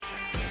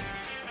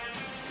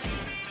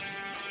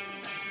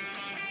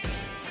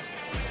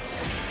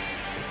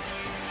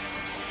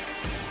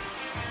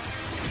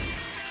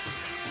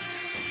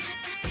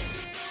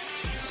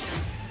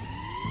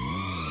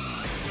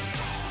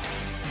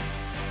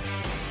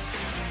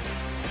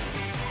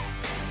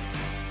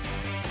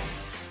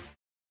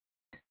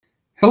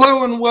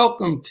Hello and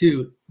welcome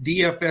to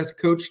DFS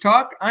Coach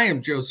Talk. I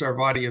am Joe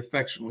Sarvati,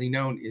 affectionately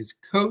known as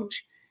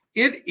Coach.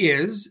 It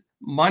is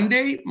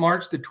Monday,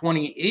 March the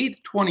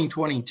 28th,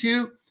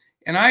 2022,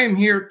 and I am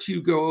here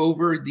to go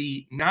over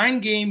the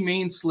 9-game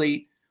main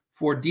slate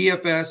for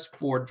DFS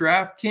for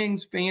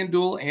DraftKings,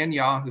 FanDuel, and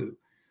Yahoo.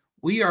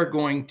 We are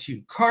going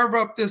to carve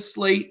up this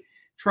slate,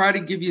 try to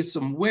give you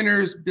some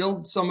winners,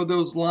 build some of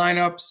those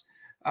lineups.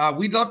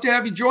 We'd love to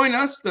have you join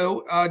us,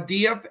 though,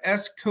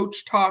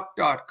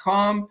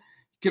 dfscoachtalk.com.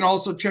 You can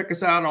also check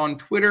us out on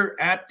Twitter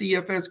at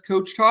DFS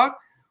Coach Talk,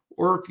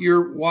 or if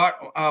you're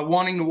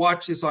wanting to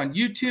watch this on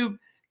YouTube,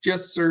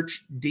 just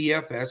search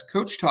DFS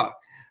Coach Talk.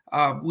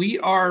 We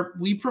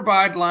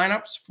provide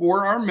lineups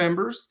for our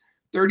members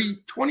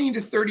 20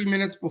 to 30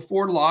 minutes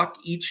before lock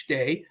each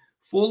day,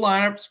 full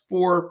lineups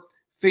for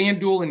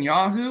FanDuel and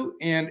Yahoo,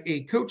 and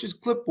a coach's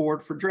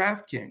clipboard for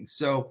DraftKings.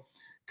 So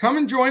come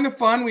and join the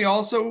fun. We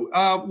also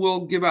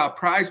will give out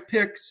prize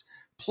picks,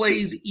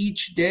 plays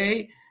each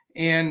day.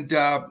 And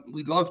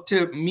we'd love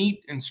to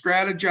meet and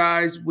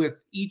strategize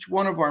with each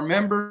one of our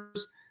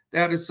members.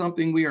 That is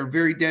something we are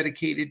very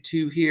dedicated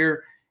to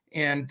here.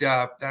 And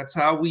that's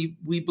how we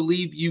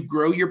believe you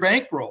grow your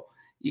bankroll.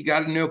 You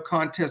got to know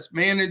contest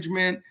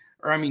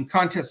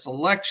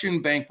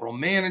selection, bankroll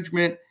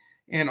management,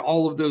 and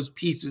all of those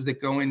pieces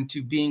that go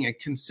into being a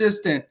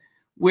consistent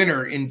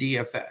winner in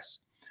DFS.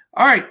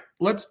 All right,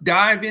 let's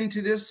dive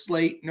into this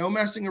slate. No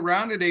messing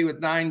around today with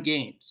 9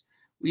 games.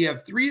 We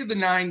have 3 of the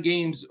 9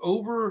 games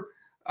over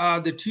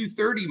the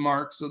 2:30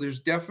 mark, so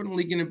there's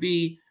definitely going to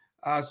be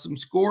some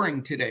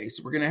scoring today.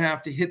 So we're going to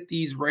have to hit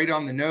these right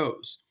on the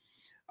nose.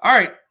 All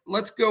right,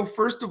 let's go.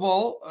 First of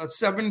all, a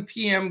 7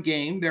 p.m.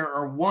 game. There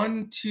are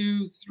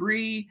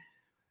 3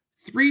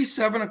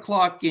 7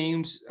 o'clock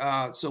games.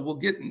 So we'll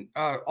get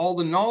all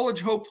the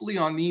knowledge, hopefully,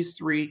 on these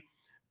 3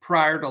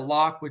 prior to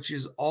lock, which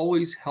is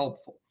always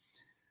helpful.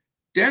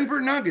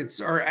 Denver Nuggets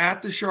are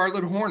at the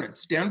Charlotte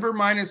Hornets. Denver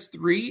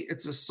 -3.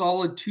 It's a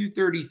solid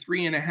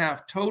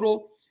 233.5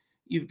 total.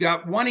 You've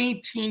got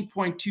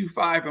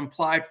 118.25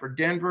 implied for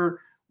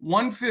Denver,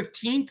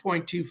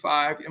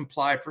 115.25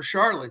 implied for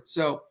Charlotte.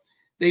 So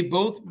they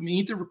both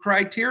meet the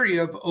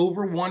criteria of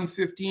over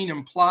 115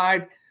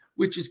 implied,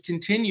 which has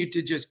continued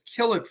to just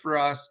kill it for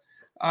us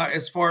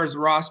as far as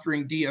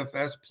rostering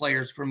DFS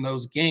players from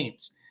those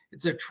games.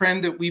 It's a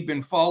trend that we've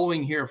been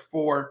following here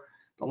for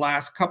the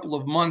last couple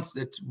of months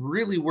that's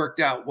really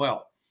worked out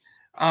well.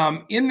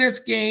 In this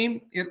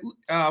game,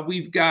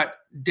 we've got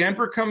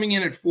Denver coming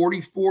in at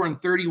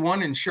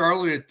 44-31 and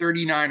Charlotte at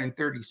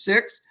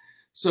 39-36.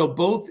 So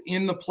both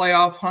in the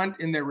playoff hunt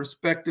in their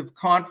respective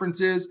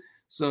conferences.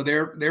 So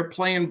they're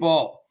playing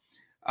ball.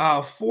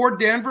 For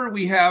Denver,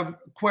 we have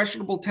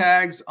questionable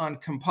tags on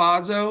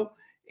Campazzo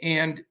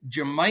and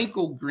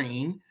JaMychal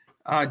Green.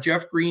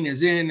 Jeff Green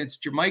is in. It's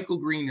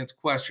JaMychal Green that's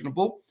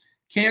questionable.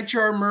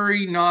 Canchar,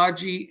 Murray,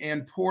 Najee,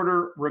 and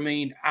Porter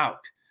remain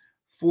out.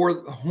 For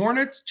the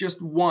Hornets, just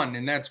one,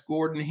 and that's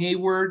Gordon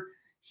Hayward.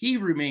 He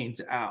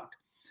remains out.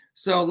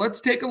 So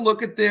let's take a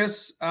look at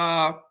this,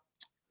 and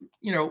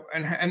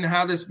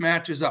how this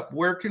matches up.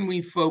 Where can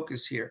we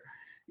focus here?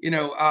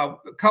 A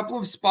couple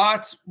of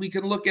spots we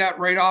can look at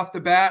right off the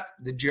bat.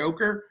 The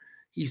Joker,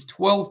 he's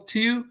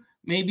 12-2,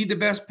 maybe the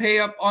best pay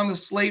up on the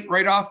slate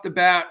right off the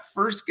bat.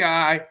 First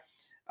guy.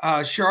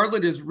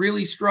 Charlotte has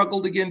really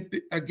struggled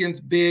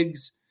against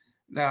bigs.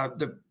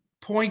 The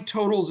point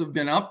totals have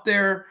been up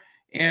there.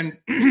 And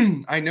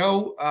I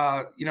know,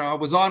 I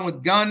was on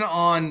with Gunn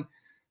on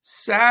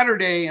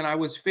Saturday and I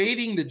was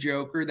fading the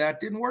Joker. That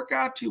didn't work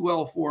out too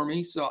well for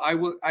me. So I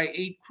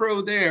ate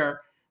crow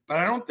there, but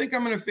I don't think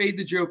I'm going to fade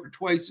the Joker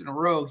twice in a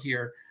row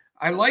here.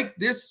 I like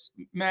this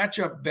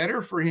matchup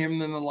better for him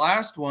than the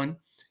last one.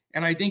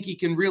 And I think he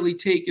can really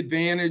take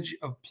advantage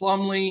of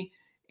Plumlee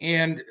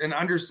and an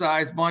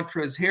undersized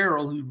Montrezl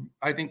Harrell, who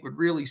I think would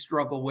really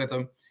struggle with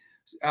him,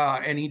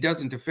 and he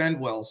doesn't defend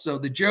well. So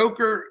the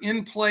Joker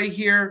in play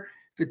here.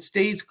 If it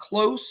stays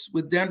close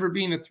with Denver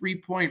being a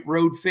 3-point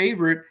road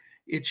favorite,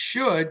 it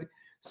should.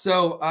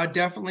 So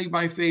definitely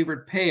my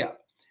favorite pay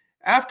up.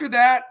 After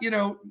that,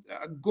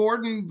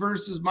 Gordon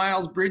versus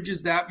Miles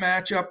Bridges, that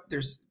matchup,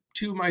 there's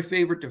 2 of my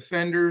favorite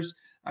defenders.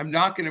 I'm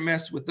not going to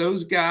mess with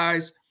those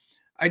guys.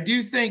 I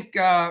do think,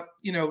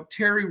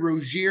 Terry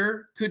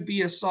Rozier could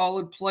be a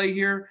solid play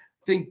here.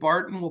 I think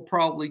Barton will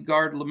probably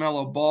guard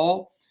LaMelo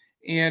Ball.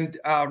 And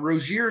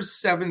Rozier's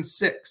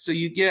 7'6". So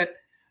you get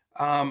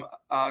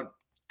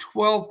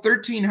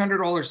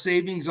 $1,300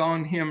 savings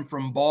on him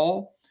from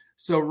Ball.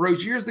 So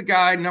Rozier's the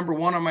guy, number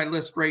 1 on my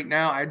list right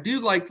now. I do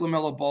like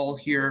LaMelo Ball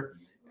here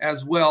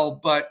as well.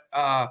 But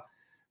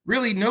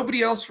really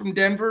nobody else from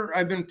Denver.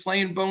 I've been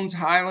playing Bones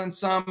Highland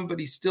some, but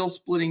he's still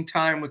splitting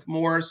time with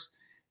Morris.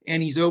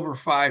 And he's over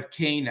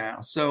 5K now.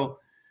 So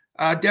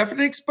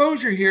definite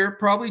exposure here.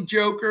 Probably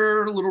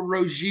Joker, a little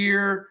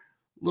Rozier,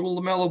 a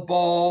little LaMelo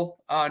Ball.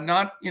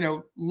 Not,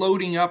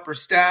 loading up or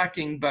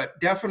stacking, but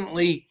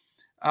definitely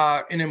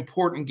an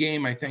important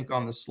game, I think,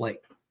 on the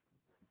slate.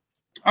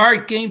 All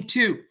right, game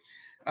 2.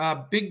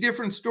 Big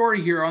different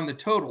story here on the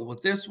total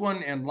with this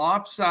one, and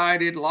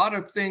lopsided. A lot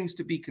of things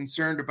to be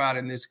concerned about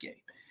in this game.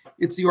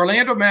 It's the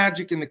Orlando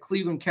Magic and the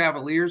Cleveland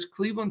Cavaliers.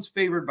 Cleveland's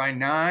favored by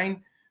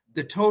 9.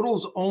 The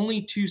total's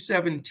only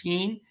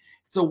 217.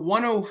 It's a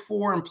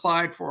 104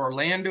 implied for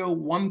Orlando,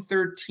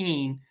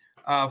 113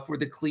 for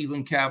the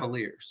Cleveland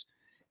Cavaliers.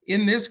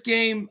 In this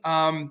game,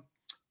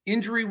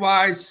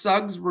 injury-wise,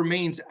 Suggs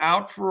remains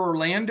out for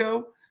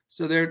Orlando.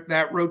 So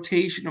that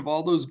rotation of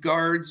all those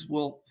guards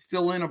will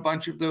fill in a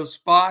bunch of those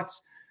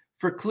spots.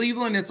 For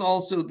Cleveland, it's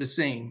also the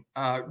same.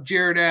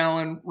 Jared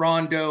Allen,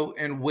 Rondo,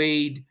 and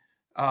Wade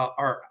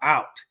are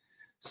out.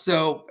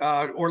 So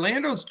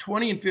Orlando's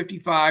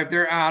 20-55.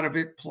 They're out of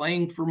it,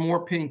 playing for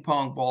more ping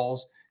pong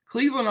balls.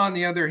 Cleveland, on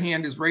the other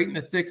hand, is right in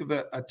the thick of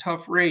a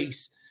tough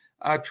race,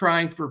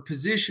 trying for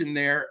position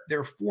there.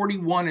 They're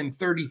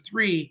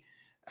 41-33,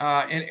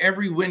 and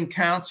every win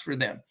counts for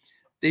them.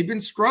 They've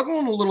been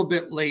struggling a little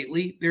bit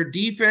lately. Their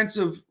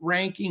defensive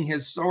ranking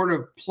has sort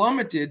of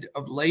plummeted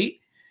of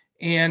late,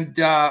 and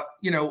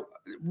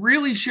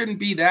really shouldn't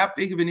be that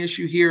big of an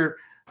issue here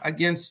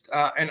against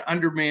an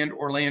undermanned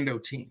Orlando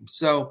team.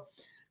 So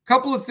a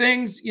couple of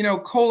things,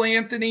 Cole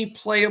Anthony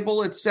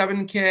playable at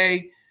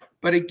 7K,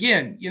 but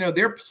again,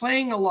 they're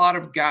playing a lot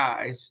of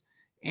guys,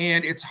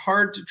 and it's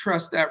hard to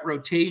trust that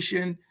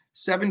rotation.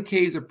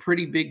 7K is a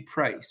pretty big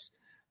price.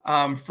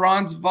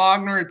 Franz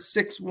Wagner at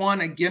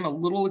 6'1", again, a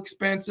little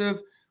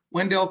expensive.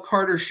 Wendell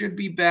Carter should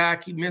be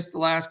back. He missed the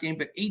last game,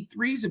 but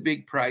 8'3" is a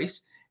big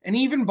price. And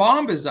even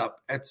Bamba's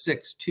up at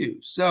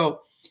 6'2".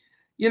 So,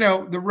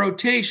 the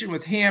rotation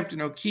with Hampton,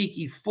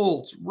 Okeke,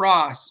 Fultz,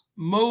 Ross,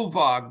 Mo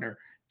Wagner,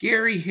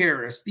 Gary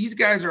Harris, these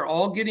guys are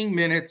all getting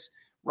minutes.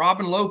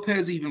 Robin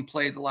Lopez even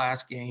played the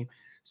last game.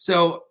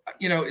 So,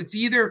 it's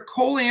either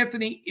Cole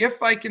Anthony,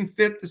 if I can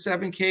fit the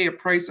 7K, a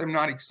price I'm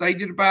not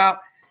excited about.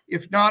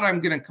 If not,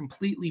 I'm going to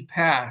completely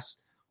pass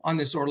on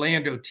this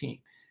Orlando team.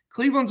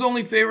 Cleveland's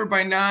only favored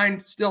by 9,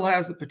 still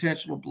has the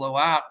potential to blow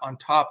out on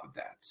top of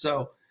that.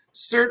 So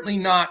certainly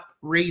not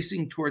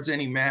racing towards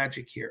any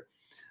magic here.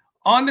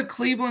 On the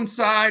Cleveland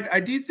side, I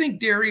do think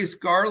Darius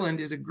Garland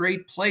is a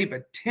great play,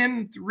 but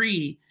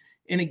 10-3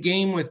 in a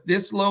game with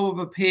this low of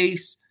a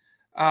pace,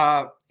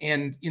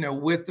 and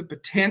with the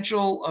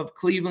potential of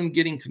Cleveland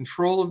getting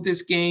control of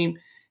this game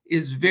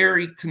is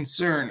very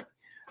concerning.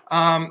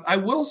 I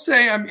will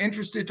say I'm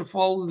interested to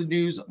follow the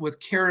news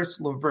with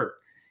Caris LeVert.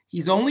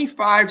 He's only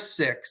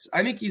 5'6".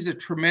 I think he's a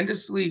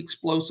tremendously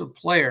explosive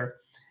player.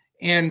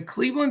 And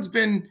Cleveland's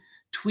been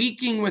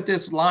tweaking with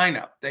this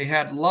lineup. They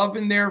had Love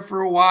in there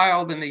for a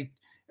while. Then they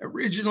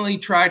originally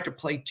tried to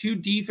play 2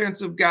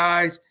 defensive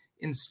guys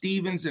in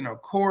Stevens and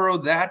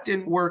Okoro. That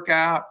didn't work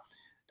out.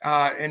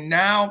 And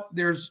now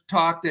there's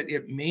talk that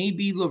it may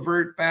be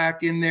LeVert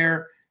back in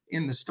there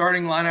in the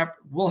starting lineup.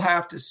 We'll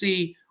have to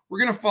see. We're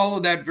going to follow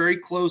that very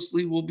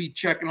closely. We'll be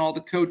checking all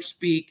the coach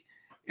speak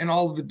and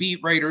all of the beat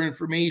writer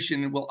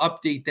information, and we'll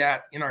update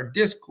that in our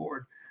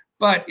Discord.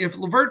 But if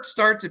LeVert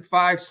starts at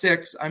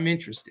 5'6", I'm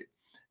interested.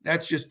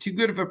 That's just too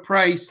good of a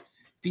price.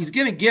 If he's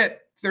going to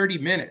get 30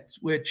 minutes,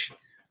 which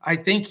I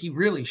think he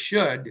really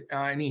should,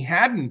 and he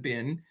hadn't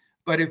been,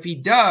 but if he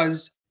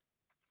does,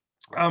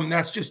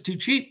 that's just too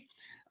cheap.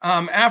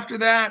 After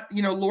that,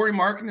 Lauri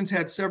Markkanen's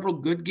had several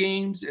good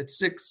games at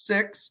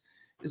 6'6",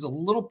 is a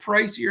little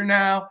pricier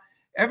now.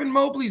 Evan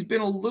Mobley's been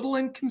a little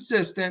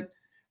inconsistent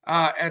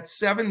at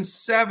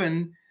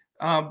 7'7",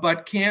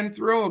 but can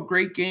throw a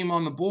great game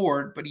on the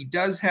board, but he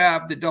does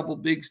have the double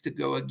bigs to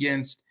go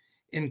against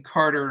in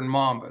Carter and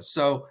Mamba.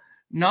 So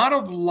not a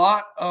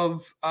lot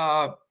of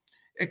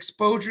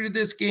exposure to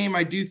this game.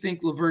 I do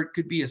think LeVert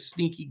could be a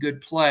sneaky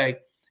good play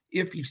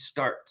if he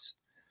starts.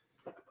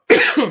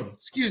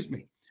 Excuse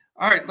me.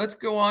 All right, let's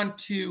go on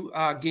to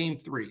game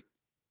 3.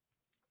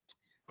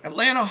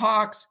 Atlanta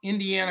Hawks,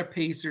 Indiana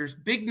Pacers,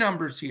 big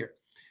numbers here.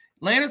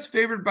 Atlanta's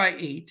favored by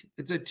 8.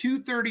 It's a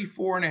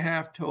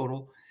 234.5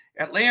 total.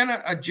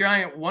 Atlanta, a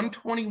giant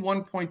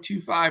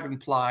 121.25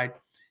 implied.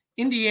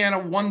 Indiana,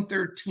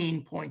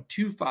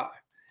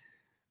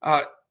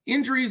 113.25.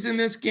 Injuries in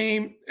this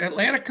game.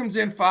 Atlanta comes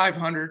in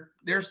 500.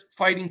 They're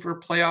fighting for a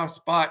playoff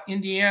spot.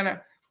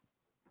 Indiana,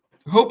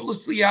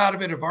 hopelessly out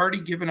of it, have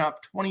already given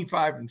up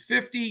 25 and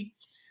 50.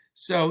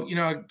 So,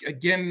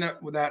 again,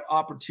 with that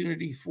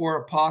opportunity for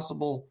a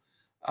possible,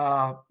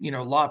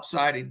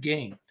 lopsided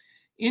game.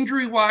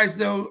 Injury-wise,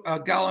 though,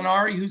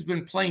 Gallinari, who's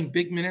been playing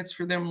big minutes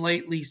for them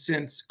lately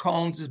since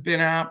Collins has been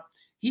out,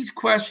 he's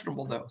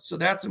questionable, though. So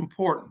that's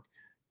important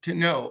to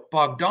know.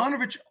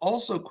 Bogdanovich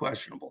also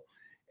questionable.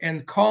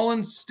 And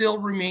Collins still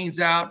remains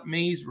out.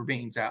 Mays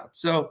remains out.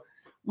 So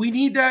we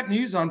need that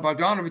news on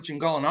Bogdanovich and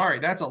Gallinari.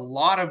 That's a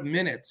lot of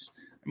minutes.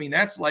 I mean,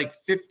 that's like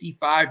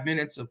 55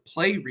 minutes of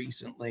play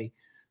recently.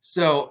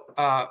 So,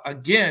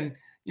 again,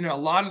 a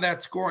lot of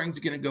that scoring is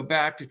going to go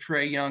back to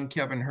Trae Young,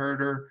 Kevin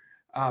Huerter,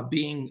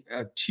 being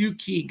 2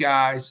 key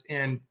guys,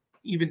 and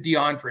even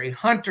DeAndre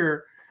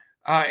Hunter.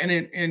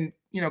 And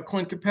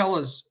Clint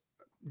Capella's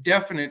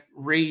definite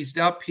raised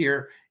up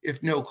here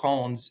if no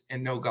Collins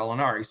and no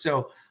Gallinari.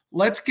 So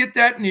let's get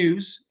that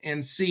news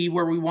and see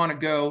where we want to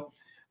go.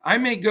 I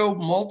may go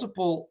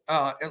multiple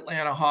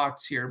Atlanta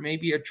Hawks here,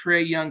 maybe a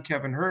Trae Young,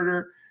 Kevin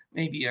Huerter,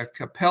 maybe a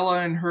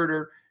Capella and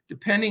Huerter,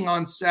 depending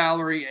on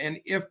salary and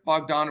if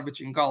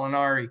Bogdanovich and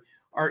Gallinari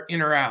are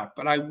in or out.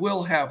 But I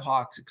will have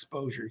Hawks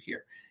exposure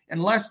here.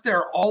 Unless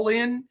they're all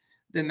in,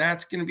 then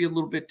that's going to be a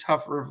little bit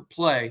tougher of a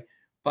play.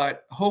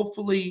 But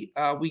hopefully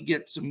we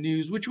get some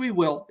news, which we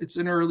will. It's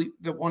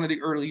one of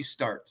the early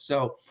starts.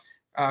 So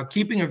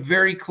keeping a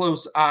very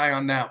close eye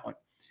on that one.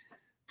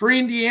 For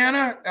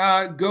Indiana,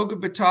 Goga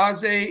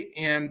Bitadze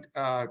and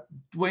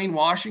Dwayne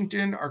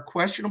Washington are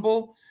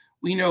questionable.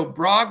 We know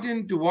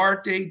Brogdon,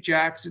 Duarte,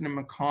 Jackson, and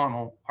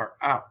McConnell are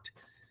out.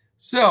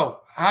 So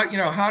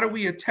how do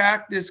we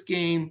attack this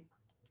game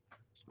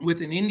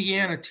with an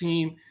Indiana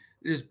team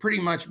that has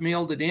pretty much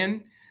mailed it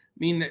in? I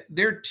mean,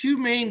 their two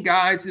main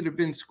guys that have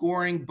been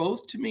scoring,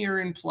 both to me, are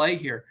in play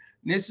here.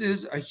 And this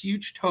is a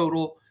huge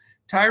total.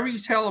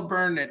 Tyrese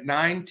Halliburton at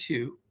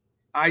 9.2.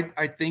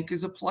 I think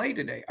is a play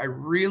today. I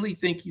really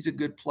think he's a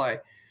good play.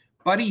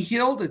 Buddy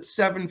Hield at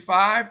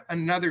 7.5,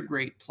 another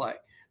great play.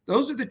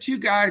 Those are the two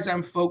guys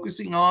I'm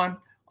focusing on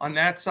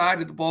that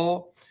side of the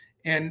ball.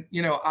 And,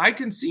 I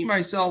can see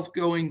myself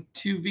going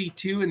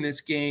 2v2 in this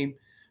game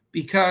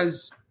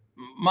because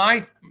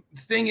my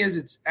thing is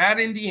it's at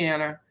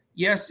Indiana.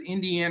 Yes,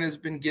 Indiana's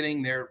been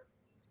getting their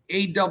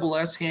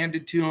ASS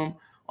handed to them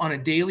on a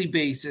daily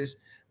basis,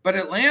 but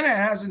Atlanta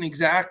hasn't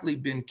exactly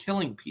been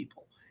killing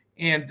people.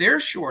 And they're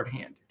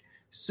shorthanded.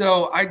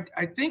 So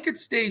I think it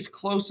stays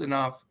close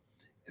enough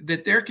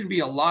that there can be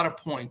a lot of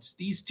points.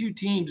 These two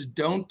teams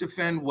don't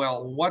defend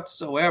well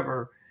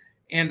whatsoever,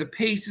 and the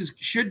paces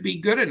should be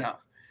good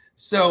enough.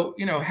 So,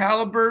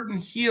 Halliburton,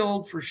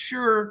 Hield for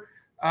sure,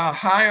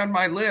 high on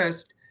my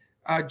list.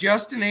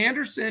 Justin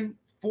Anderson,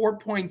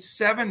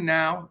 4.7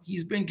 now.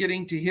 He's been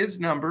getting to his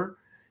number.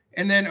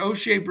 And then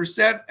O'Shea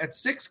Brissett at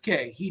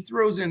 6K. He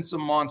throws in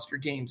some monster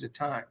games at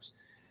times.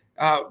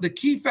 The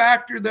key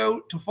factor,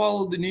 though, to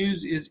follow the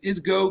news is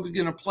Goga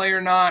going to play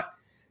or not?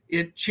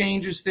 It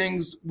changes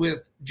things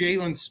with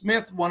Jalen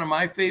Smith, one of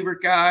my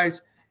favorite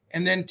guys,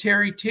 and then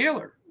Terry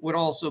Taylor would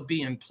also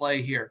be in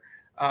play here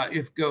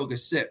if Goga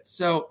sits.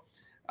 So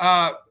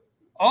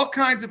all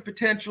kinds of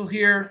potential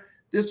here.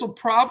 This will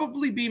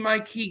probably be my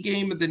key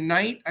game of the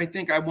night. I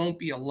think I won't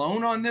be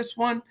alone on this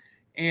one.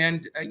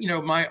 And,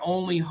 my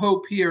only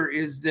hope here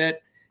is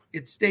that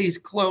it stays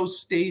close,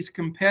 stays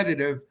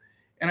competitive.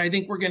 And I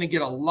think we're going to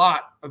get a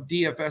lot of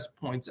DFS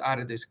points out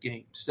of this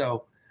game.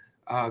 So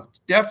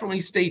definitely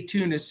stay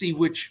tuned to see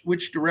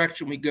which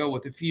direction we go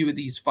with a few of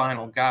these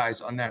final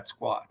guys on that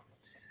squad.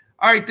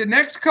 All right, the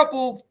next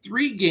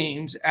three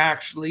games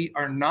actually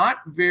are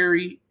not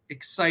very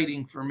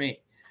exciting for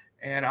me.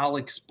 And I'll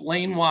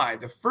explain why.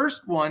 The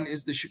first one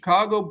is the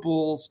Chicago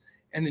Bulls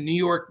and the New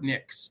York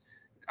Knicks.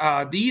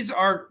 These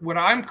are what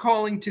I'm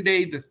calling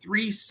today the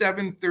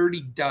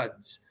 3-7-30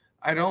 duds.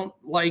 I don't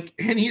like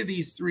any of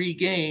these three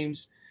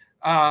games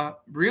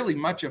really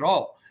much at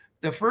all.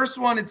 The first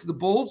one, it's the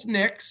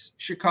Bulls-Knicks.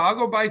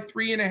 Chicago by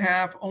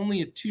 3.5,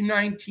 only a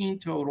 219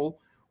 total.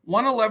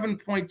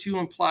 111.2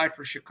 implied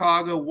for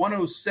Chicago,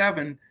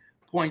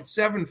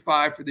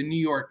 107.75 for the New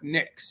York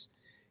Knicks.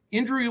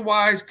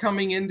 Injury-wise,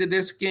 coming into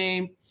this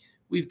game,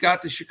 we've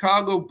got the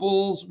Chicago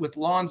Bulls with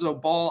Lonzo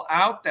Ball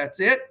out. That's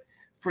it.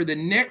 For the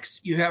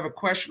Knicks, you have a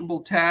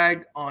questionable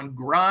tag on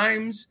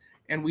Grimes,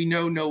 and we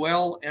know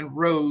Noel and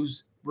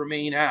Rose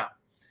remain out.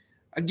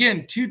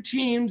 Again, two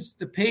teams,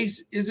 the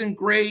pace isn't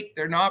great.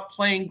 They're not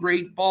playing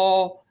great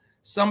ball.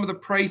 Some of the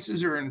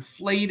prices are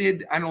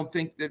inflated. I don't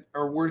think that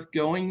are worth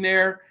going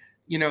there.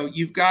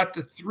 You've got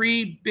the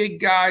three big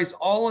guys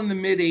all in the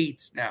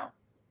mid-8s now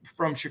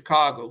from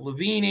Chicago.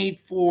 Levine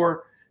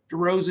 8.4,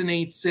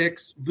 DeRozan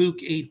 8.6, Vuk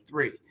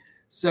 8.3.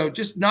 So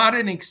just not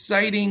an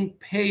exciting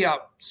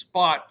pay-up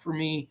spot for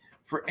me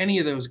for any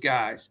of those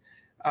guys.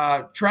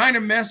 Trying to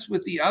mess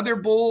with the other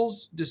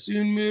Bulls,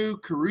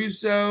 Dosunmu,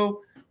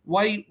 Caruso,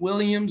 White,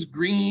 Williams,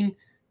 Green,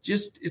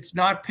 just it's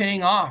not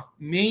paying off.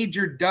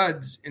 Major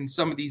duds in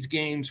some of these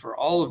games for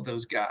all of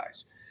those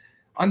guys.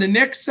 On the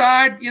Knicks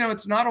side,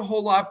 it's not a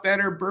whole lot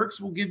better.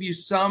 Burks will give you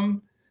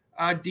some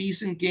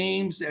decent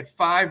games at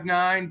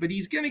 5.9, but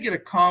he's going to get a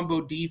combo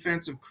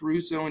defense of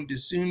Caruso and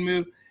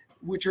Dosunmu,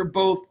 which are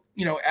both,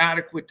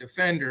 adequate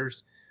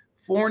defenders.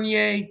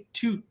 Fournier,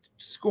 too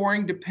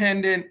scoring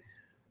dependent.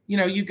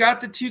 You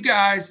got the two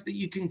guys that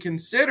you can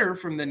consider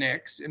from the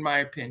Knicks, in my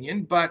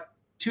opinion, but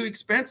too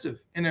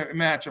expensive in a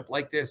matchup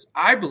like this,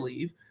 I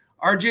believe.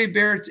 RJ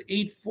Barrett's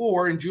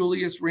 8.4 and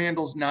Julius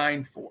Randle's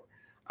 9.4.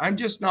 I'm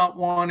just not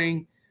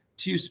wanting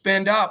to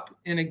spend up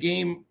in a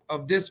game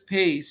of this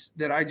pace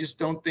that I just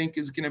don't think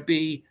is going to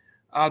be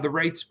the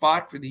right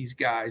spot for these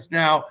guys.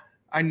 Now,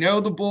 I know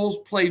the Bulls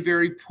play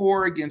very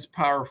poor against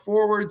power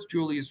forwards.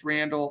 Julius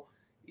Randle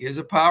is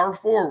a power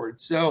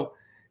forward. So,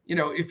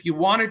 if you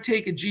want to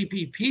take a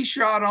GPP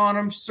shot on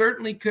him,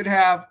 certainly could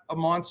have a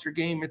monster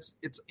game. It's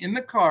in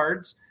the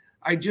cards.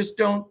 I just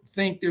don't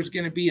think there's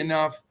going to be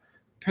enough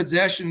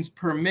possessions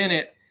per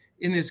minute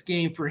in this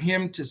game for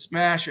him to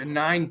smash a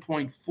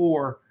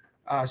 9.4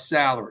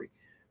 salary.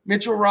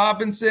 Mitchell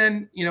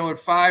Robinson, at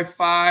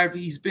 5'5",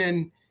 he's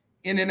been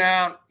in and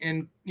out,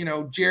 and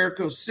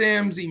Jericho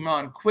Sims,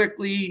 Iman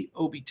Quickly,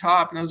 Obi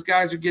Toppin, those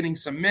guys are getting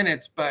some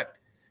minutes, but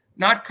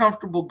not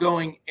comfortable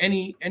going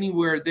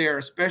anywhere there,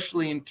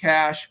 especially in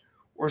cash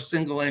or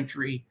single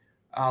entry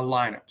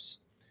lineups.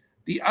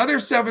 The other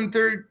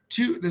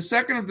 7:30, the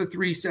second of the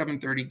three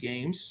 7:30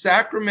 games,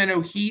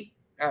 Sacramento Heat.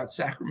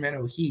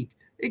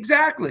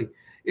 Exactly.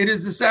 It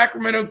is the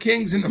Sacramento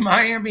Kings and the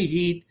Miami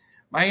Heat.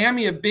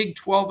 Miami, a big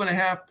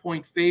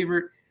 12.5-point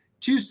favorite,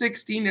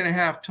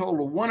 216.5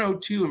 total,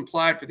 102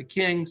 implied for the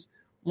Kings,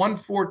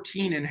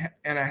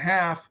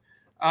 114.5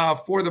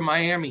 for the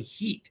Miami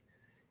Heat.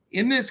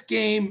 In this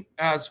game,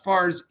 as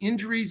far as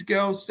injuries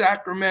go,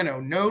 Sacramento,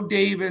 no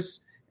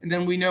Davis, and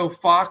then we know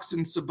Fox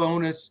and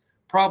Sabonis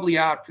probably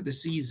out for the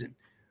season.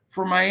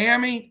 For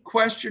Miami,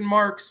 question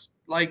marks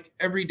like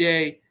every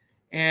day,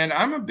 and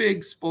I'm a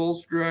big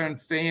Spoelstra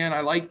fan.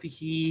 I like the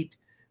Heat,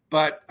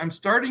 but I'm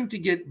starting to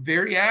get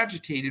very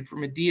agitated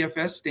from a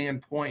DFS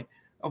standpoint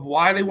of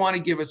why they want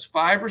to give us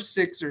 5 or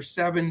 6 or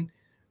 7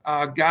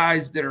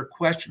 guys that are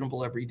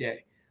questionable every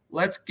day.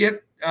 Let's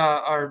get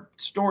our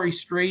story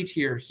straight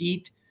here.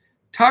 Heat,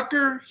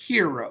 Tucker,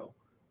 Hero,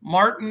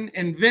 Martin,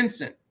 and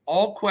Vincent,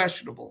 all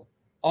questionable,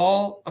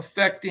 all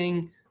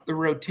affecting the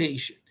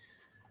rotation.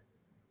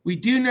 We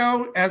do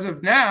know as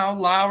of now,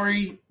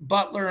 Lowry,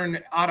 Butler,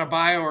 and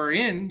Adebayo are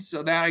in,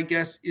 so that I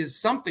guess is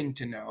something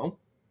to know.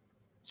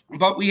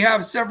 But we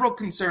have several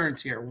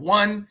concerns here.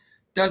 One,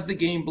 does the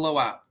game blow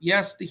out?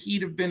 Yes, the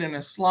Heat have been in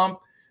a slump.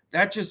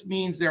 That just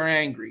means they're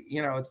angry.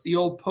 It's the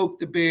old poke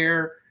the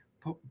bear,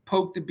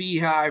 poke the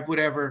beehive,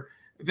 whatever.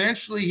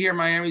 Eventually here,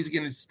 Miami's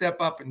going to step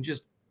up and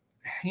just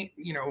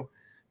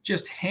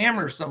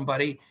hammer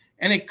somebody.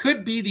 And it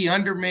could be the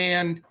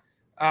undermanned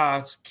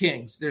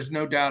Kings. There's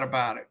no doubt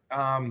about it.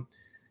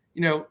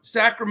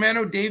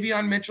 Sacramento,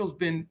 Davion Mitchell's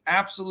been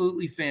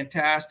absolutely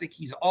fantastic.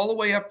 He's all the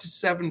way up to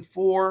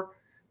 7-4,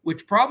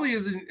 which probably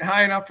isn't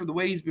high enough for the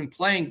way he's been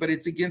playing, but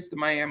it's against the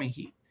Miami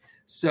Heat.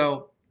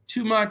 So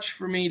too much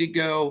for me to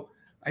go.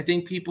 I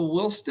think people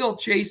will still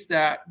chase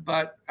that,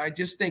 but I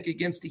just think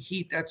against the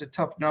Heat, that's a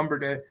tough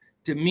number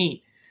to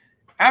meet.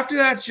 After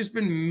that, it's just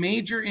been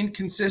major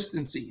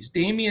inconsistencies.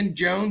 Damian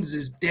Jones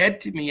is dead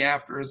to me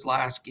after his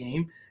last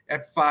game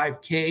at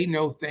 5K.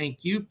 No,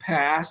 thank you.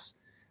 Pass.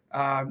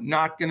 I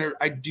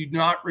do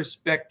not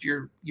respect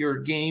your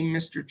game,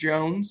 Mr.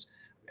 Jones.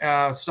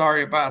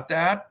 Sorry about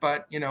that,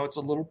 but it's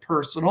a little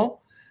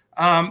personal.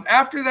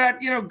 After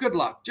that, good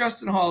luck.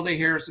 Justin Holiday,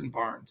 Harrison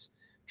Barnes,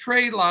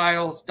 Trey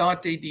Lyles,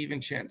 Dante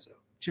DiVincenzo,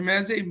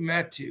 Chimezie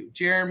Metu,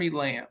 Jeremy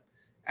Lamb,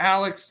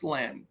 Alex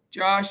Len,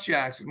 Josh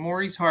Jackson,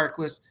 Maurice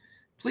Harkless.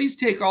 Please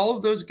take all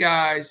of those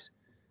guys,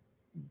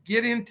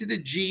 get into the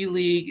G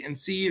League, and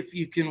see if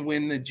you can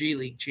win the G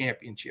League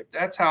championship.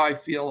 That's how I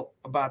feel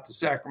about the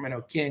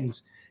Sacramento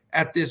Kings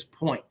at this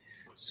point.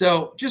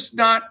 So just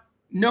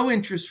no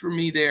interest for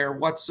me there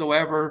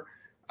whatsoever.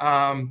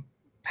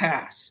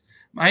 Pass.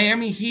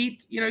 Miami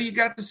Heat, you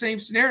got the same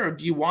scenario.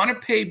 Do you want to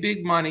pay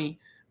big money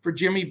for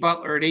Jimmy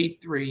Butler at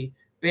 8.3,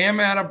 Bam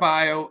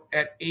Adebayo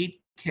at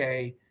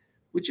 8K,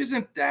 which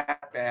isn't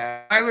that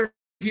bad, Tyler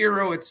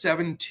Hero at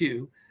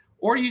 7.2,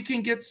 or you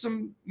can get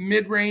some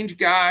mid-range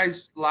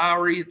guys,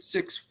 Lowry at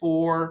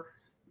 6'4",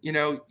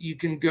 you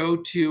can go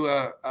to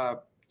a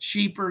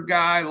cheaper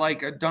guy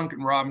like a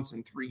Duncan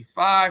Robinson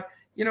 3.5.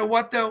 You know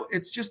what, though?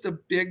 It's just a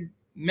big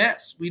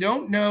mess. We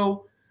don't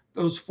know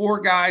those 4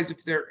 guys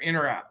if they're in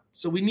or out.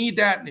 So we need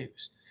that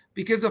news,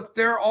 because if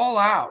they're all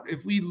out,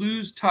 if we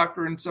lose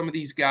Tucker and some of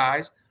these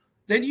guys,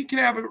 then you can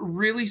have a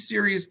really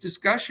serious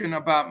discussion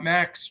about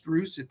Max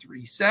Strus at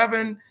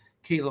 3.7,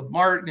 Caleb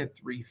Martin at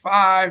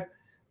 3.5.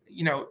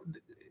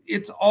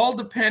 It's all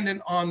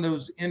dependent on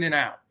those in and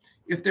out.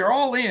 If they're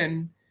all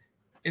in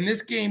and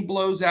this game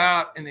blows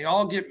out and they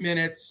all get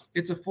minutes,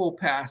 it's a full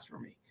pass for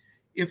me.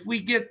 If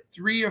we get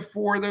 3 or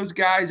 4 of those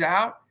guys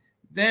out,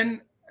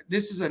 then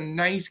this is a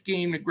nice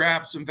game to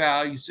grab some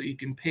value so you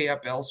can pay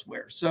up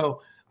elsewhere.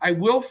 So I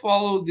will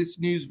follow this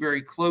news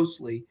very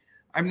closely.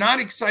 I'm not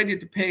excited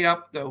to pay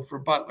up, though, for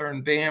Butler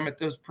and Bam at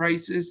those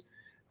prices,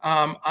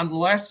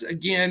 unless,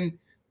 again,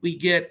 we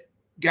get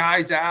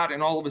guys out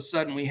and all of a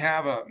sudden we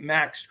have a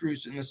Max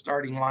Strus in the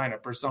starting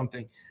lineup or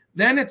something.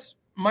 Then it's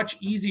much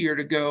easier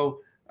to go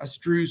a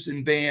Strus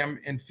and Bam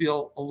and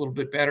feel a little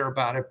bit better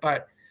about it.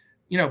 But,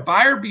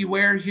 buyer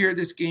beware here.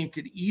 This game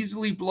could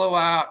easily blow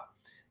out,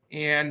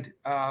 and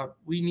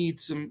we need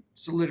some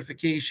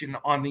solidification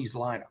on these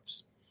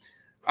lineups.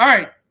 All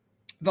right,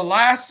 the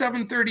last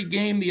 7:30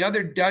 game, the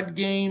other dud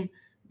game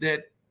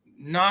that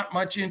not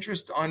much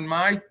interest on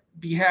my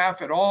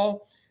behalf at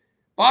all.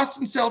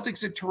 Boston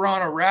Celtics at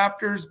Toronto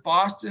Raptors.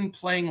 Boston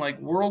playing like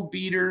world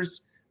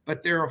beaters,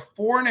 but they're a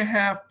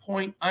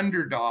 4.5-point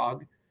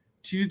underdog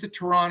to the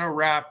Toronto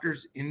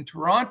Raptors in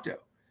Toronto.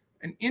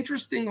 An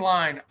interesting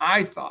line,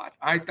 I thought.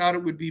 I thought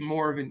it would be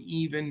more of an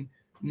even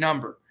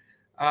number.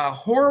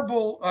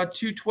 Horrible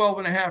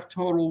 212.5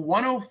 total,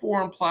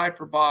 104 implied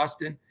for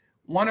Boston,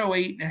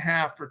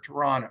 108.5 for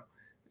Toronto.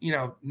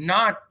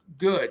 not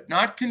good,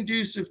 not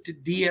conducive to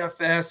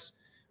DFS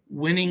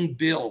winning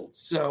builds.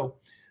 So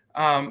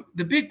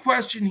the big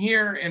question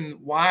here, and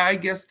why I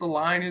guess the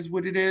line is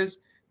what it is,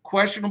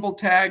 questionable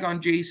tag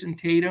on Jason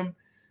Tatum.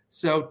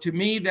 So to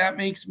me, that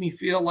makes me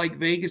feel like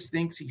Vegas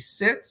thinks he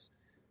sits.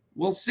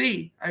 We'll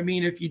see. I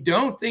mean, if you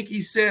don't think he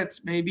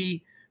sits,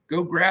 maybe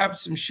go grab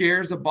some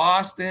shares of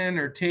Boston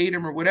or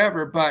Tatum or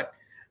whatever. But,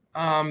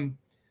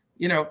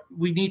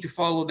 we need to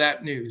follow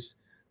that news.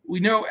 We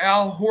know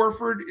Al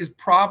Horford is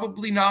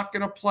probably not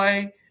going to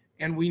play,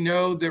 and we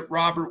know that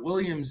Robert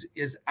Williams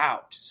is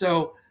out.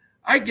 So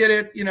I get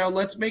it.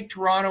 Let's make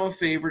Toronto a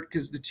favorite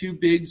because the two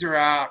bigs are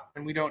out,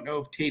 and we don't know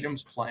if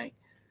Tatum's playing.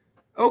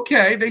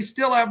 Okay, they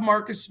still have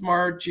Marcus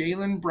Smart,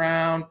 Jaylen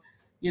Brown.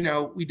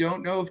 We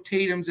don't know if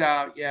Tatum's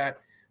out yet.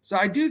 So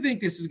I do think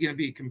this is going to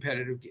be a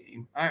competitive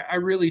game. I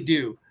really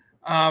do.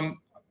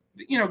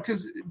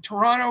 Because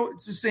Toronto,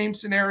 it's the same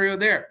scenario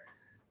there.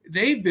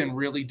 They've been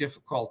really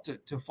difficult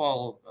to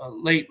follow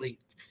lately.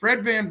 Fred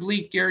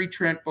VanVleet, Gary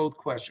Trent, both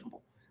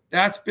questionable.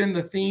 That's been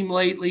the theme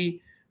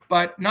lately,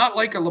 but not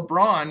like a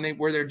LeBron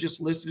where they're just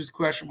listed as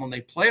questionable and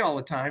they play all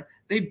the time.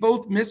 They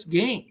both miss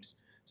games.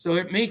 So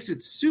it makes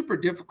it super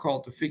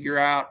difficult to figure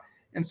out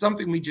and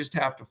something we just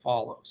have to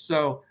follow.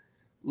 So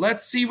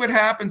let's see what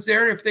happens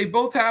there. If they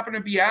both happen to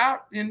be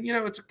out, and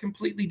it's a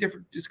completely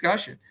different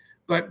discussion.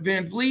 But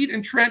VanVleet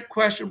and Trent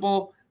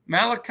questionable.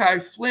 Malachi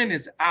Flynn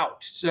is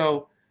out.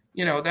 So,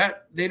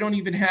 that they don't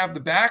even have the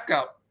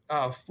backup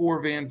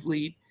for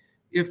VanVleet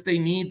if they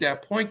need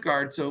that point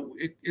guard. So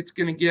it's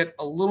going to get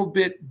a little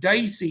bit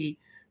dicey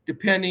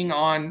depending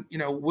on,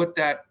 what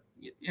that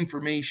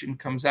information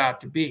comes out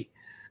to be.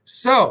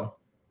 So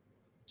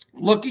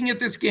looking at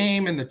this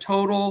game and the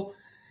total,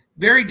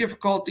 very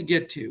difficult to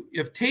get to.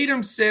 If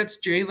Tatum sits,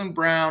 Jaylen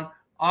Brown,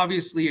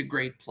 obviously a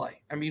great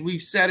play. I mean,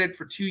 we've said it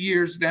for 2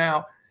 years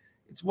now.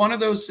 It's one of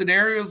those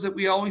scenarios that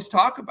we always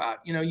talk about.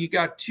 You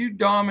got two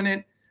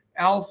dominant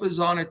alphas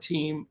on a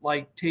team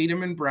like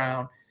Tatum and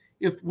Brown.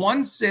 If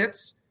one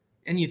sits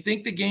and you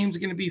think the game's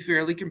going to be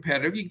fairly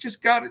competitive, you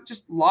just got to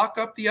just lock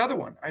up the other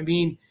one. I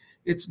mean,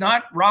 it's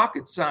not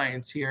rocket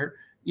science here.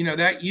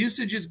 That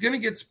usage is going to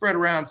get spread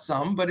around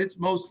some, but it's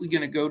mostly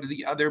going to go to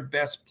the other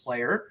best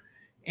player.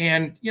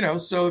 And,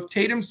 so if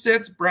Tatum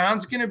sits,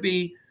 Brown's going to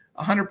be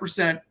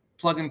 100%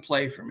 plug and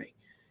play for me.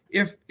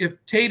 If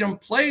Tatum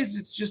plays,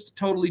 it's just a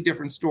totally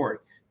different story.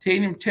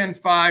 Tatum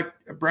 10-5,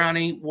 Brown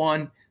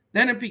 8-1.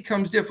 Then it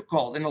becomes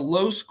difficult in a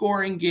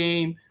low-scoring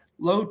game,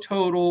 low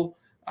total,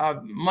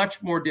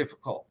 much more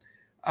difficult.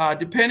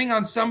 Depending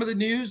on some of the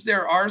news,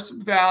 there are some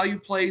value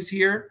plays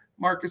here.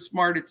 Marcus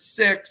Smart at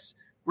 6,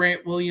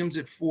 Grant Williams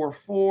at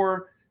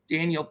 4-4,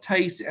 Daniel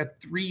Tice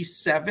at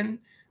 3-7.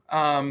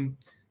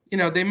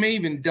 They may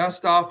even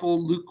dust off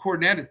old Luke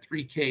Kornet at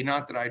 3K.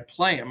 Not that I'd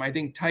play him. I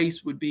think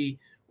Tice would be,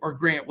 or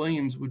Grant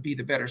Williams would be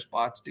the better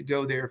spots to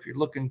go there if you're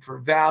looking for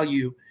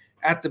value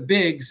at the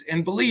bigs.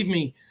 And believe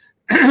me,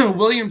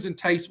 Williams and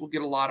Tice will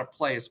get a lot of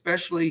play,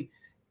 especially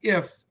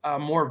if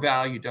more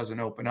value doesn't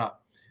open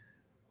up.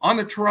 On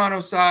the Toronto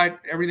side,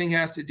 everything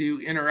has to do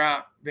in or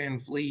out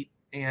VanVleet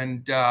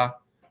and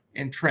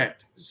Trent.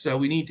 So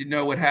we need to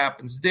know what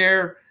happens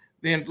there.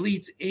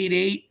 VanVleet's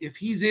 8-8. If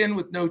he's in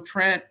with no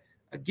Trent,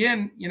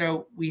 again,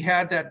 we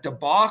had that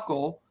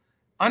debacle,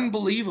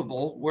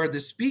 unbelievable, where the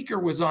speaker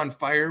was on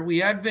fire. We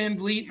had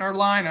VanVleet in our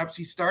lineups.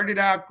 He started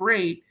out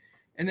great.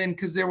 And then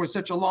because there was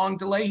such a long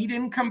delay, he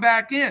didn't come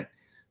back in.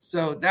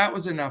 So that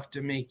was enough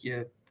to make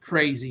you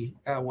crazy.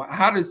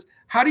 How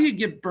do you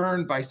get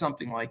burned by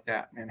something like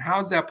that, man? How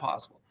is that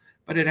possible?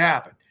 But it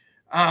happened.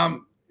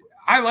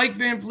 I like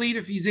VanVleet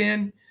if he's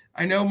in.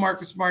 I know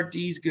Marcus Smart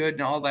D's good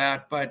and all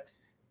that, but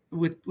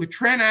with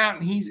Trent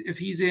out and if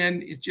he's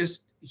in,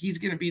 he's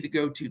going to be the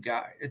go-to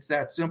guy. It's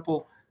that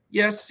simple.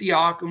 Yes,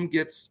 Siakam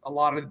gets a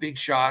lot of the big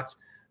shots,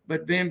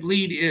 but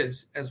VanVleet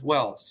is as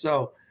well.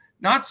 So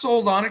not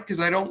sold on it because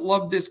I don't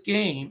love this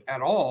game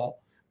at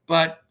all,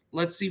 but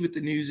let's see what the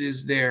news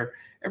is there.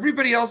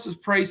 Everybody else is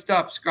priced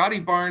up. Scotty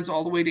Barnes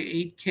all the way to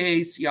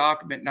 8K,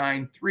 Siakam at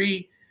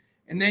 9.3.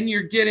 And then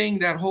you're getting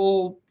that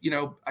whole,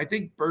 I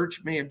think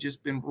Birch may have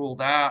just been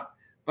ruled out,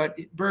 but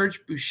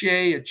Birch,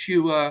 Boucher,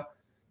 Achua,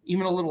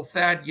 even a little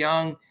Thad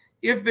Young.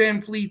 If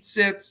VanVleet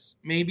sits,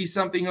 maybe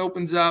something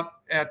opens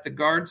up at the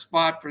guard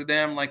spot for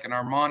them, like an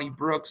Armani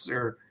Brooks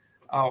or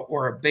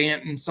a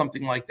Banton,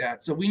 something like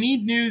that. So we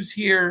need news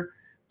here,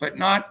 but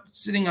not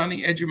sitting on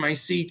the edge of my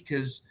seat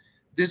because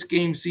this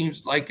game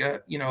seems like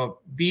a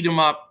beat 'em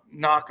up,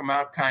 knock 'em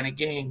out kind of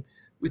game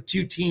with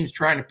two teams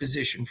trying to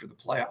position for the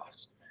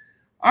playoffs.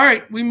 All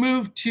right, we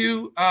move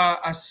to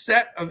a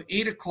set of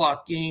 8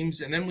 o'clock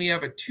games, and then we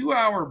have a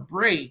 2-hour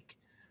break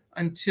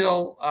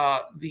until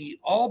the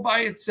all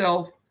by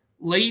itself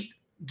late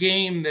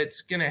game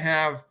that's going to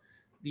have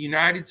the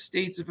United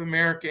States of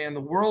America and the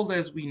world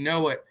as we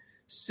know it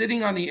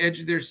sitting on the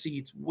edge of their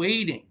seats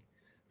waiting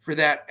for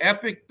that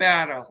epic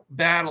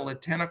battle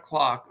at 10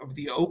 o'clock of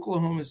the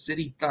Oklahoma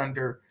City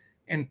Thunder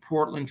and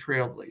Portland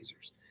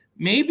Trailblazers.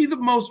 Maybe the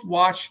most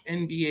watched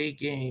NBA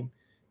game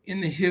in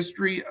the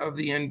history of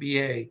the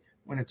NBA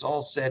when it's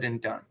all said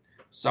and done.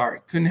 Sorry,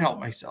 couldn't help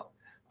myself.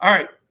 All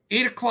right,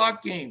 8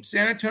 o'clock game,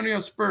 San Antonio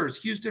Spurs,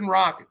 Houston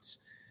Rockets.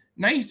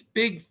 Nice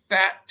big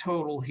fat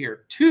total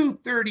here,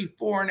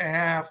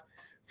 234.5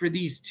 for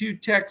these two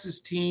Texas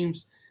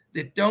teams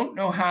that don't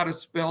know how to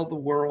spell the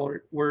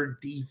word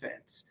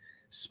defense.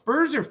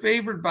 Spurs are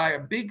favored by a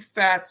big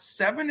fat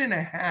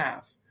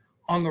 7.5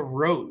 on the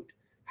road.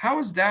 How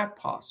is that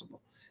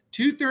possible?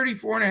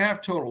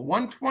 234.5 total,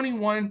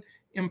 121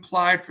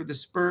 implied for the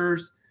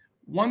Spurs,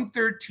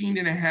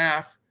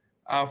 113.5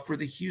 for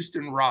the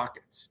Houston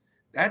Rockets.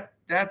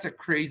 That's a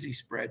crazy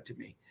spread to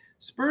me.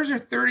 Spurs are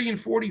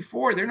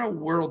 30-44. They're no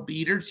world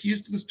beaters.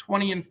 Houston's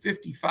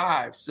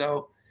 20-55.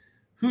 So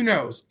who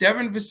knows?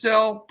 Devin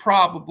Vassell,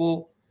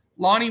 probable.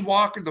 Lonnie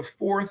Walker, the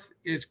fourth,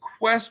 is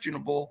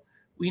questionable.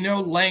 We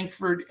know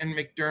Langford and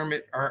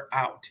McDermott are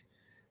out.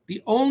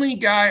 The only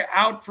guy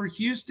out for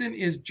Houston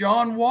is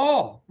John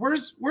Wall.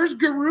 Where's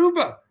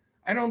Garuba?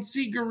 I don't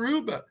see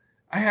Garuba.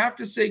 I have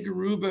to say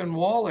Garuba and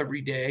Wall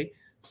every day.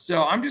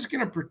 So I'm just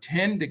going to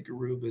pretend that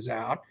Garuba's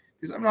out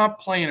because I'm not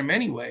playing him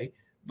anyway.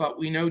 But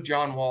we know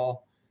John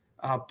Wall.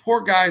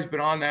 Poor guy's been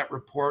on that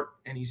report,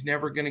 and he's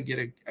never going to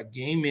get a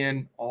game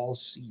in all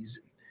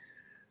season.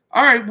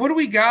 All right, what do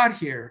we got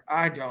here?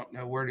 I don't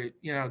know where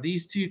to,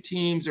 these two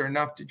teams are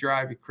enough to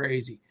drive you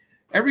crazy.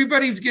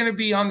 Everybody's going to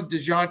be on the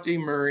DeJounte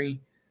Murray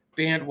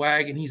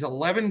bandwagon. He's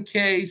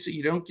 11K, so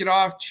you don't get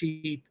off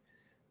cheap.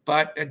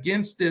 But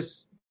against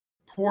this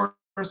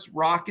porous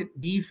Rocket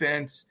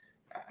defense,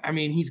 I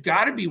mean, he's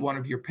got to be one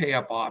of your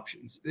pay-up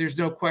options. There's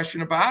no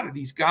question about it.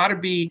 He's got to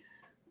be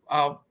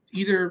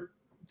either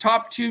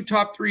top 2,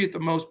 top 3 at the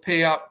most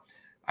pay-up.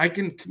 I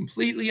can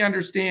completely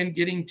understand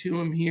getting to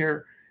him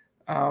here.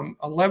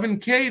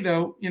 11K,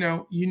 though,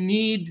 you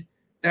need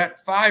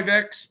that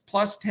 5X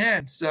plus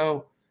 10.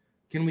 So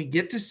can we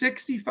get to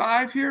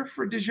 65 here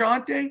for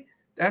DeJounte?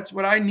 That's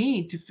what I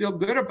need to feel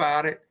good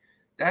about it.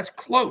 That's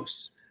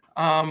close.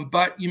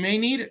 But you may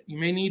need it. You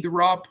may need the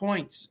raw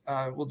points.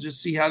 We'll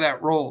just see how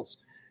that rolls.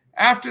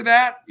 After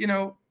that,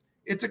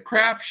 it's a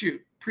crapshoot.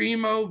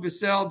 Primo,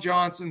 Vassell,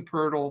 Johnson,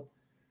 Poeltl,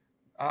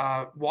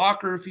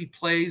 Walker if he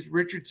plays,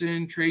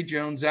 Richardson, Trey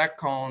Jones, Zach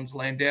Collins,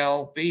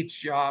 Landell,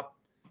 Bates-Diop,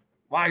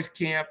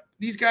 Wieskamp.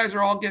 These guys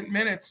are all getting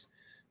minutes.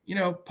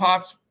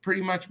 Pop's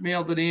pretty much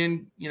mailed it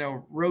in,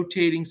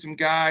 rotating some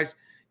guys.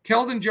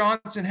 Keldon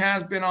Johnson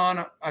has been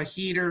on a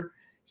heater.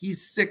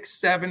 He's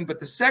 6'7", but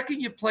the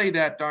second you play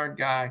that darn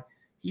guy,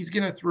 he's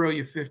going to throw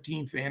you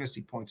 15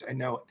 fantasy points. I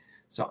know it.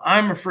 So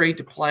I'm afraid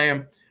to play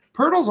him.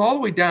 Poeltl's all the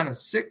way down to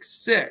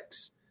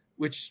 6'6",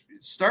 which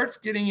starts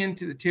getting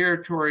into the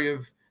territory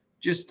of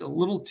just a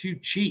little too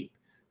cheap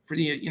for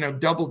the,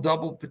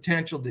 double-double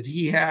potential that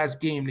he has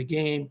game to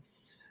game.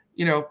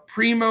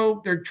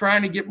 Primo, they're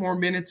trying to get more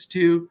minutes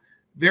too.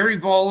 Very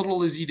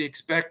volatile as you'd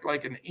expect,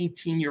 like an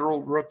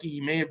 18-year-old rookie. He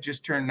may have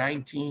just turned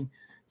 19.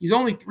 He's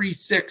only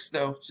 3'6",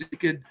 though, so you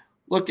could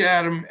look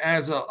at him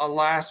as a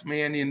last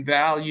man in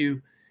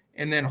value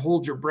and then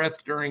hold your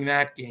breath during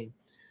that game.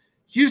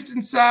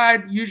 Houston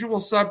side, usual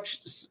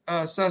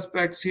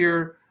suspects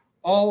here,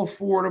 all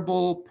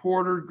affordable.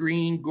 Porter,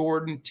 Green,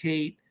 Gordon,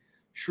 Tate,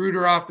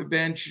 Schroeder off the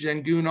bench,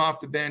 Sengun off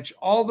the bench.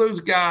 All those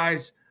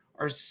guys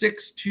are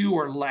 6'2"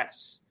 or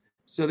less.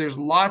 So there's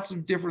lots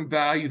of different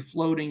value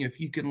floating if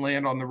you can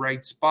land on the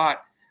right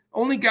spot.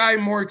 Only guy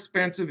more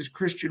expensive is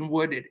Christian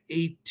Wood at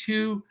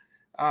 8'2".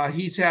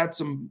 He's had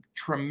some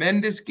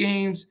tremendous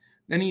games.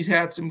 Then he's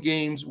had some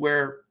games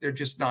where they're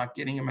just not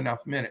getting him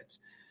enough minutes.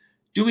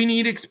 Do we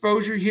need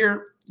exposure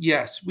here?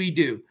 Yes, we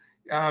do.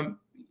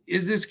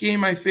 Is this game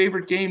my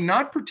favorite game?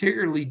 Not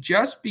particularly,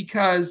 just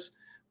because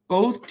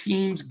both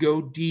teams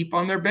go deep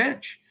on their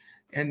bench.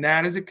 And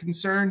that is a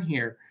concern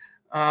here.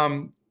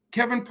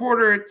 Kevin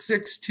Porter at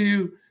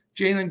 6'2",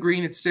 Jalen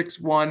Green at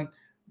 6'1".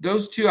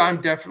 Those two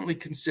I'm definitely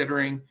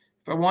considering.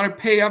 If I want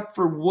to pay up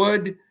for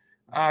Wood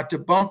to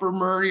bumper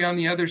Murray on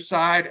the other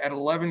side at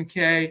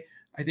 11K,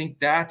 I think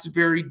that's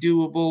very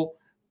doable.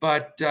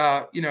 But,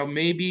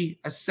 maybe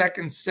a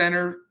second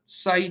center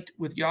site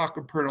with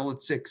Jakob Poeltl at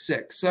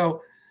 6'6".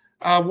 So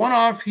one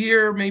off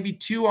here, maybe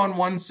two on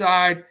one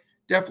side.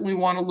 Definitely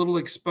want a little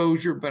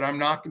exposure, but I'm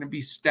not going to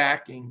be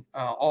stacking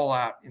all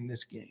out in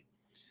this game.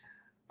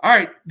 All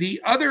right,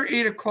 the other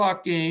 8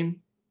 o'clock game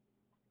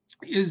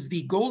is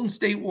the Golden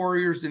State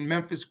Warriors and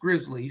Memphis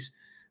Grizzlies.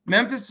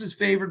 Memphis is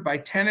favored by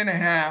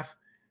 10.5.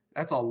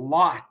 That's a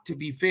lot to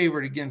be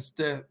favored against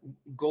the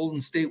Golden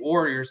State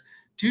Warriors.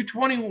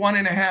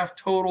 221.5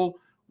 total,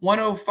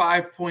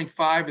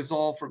 105.5 is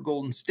all for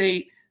Golden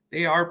State.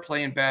 They are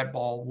playing bad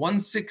ball.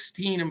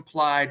 116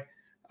 implied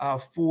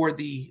for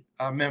the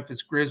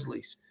Memphis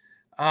Grizzlies.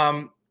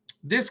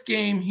 This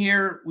game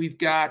here, we've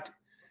got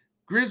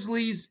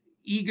Grizzlies.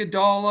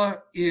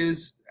 Iguodala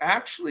is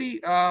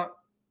actually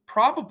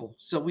probable.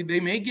 So they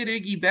may get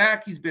Iggy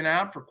back. He's been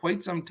out for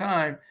quite some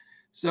time.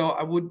 So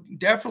I would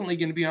definitely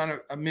going to be on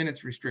a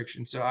minutes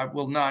restriction. So I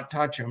will not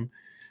touch him.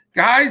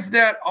 Guys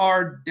that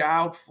are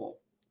doubtful,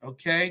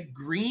 okay?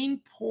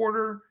 Green,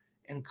 Porter,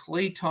 and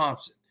Klay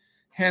Thompson.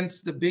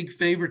 hence the big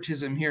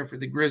favoritism here for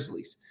the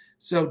Grizzlies.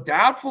 So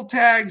doubtful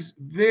tags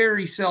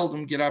very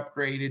seldom get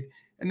upgraded,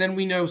 and then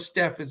we know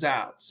Steph is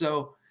out.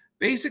 So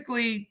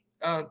basically,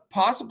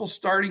 possible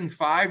starting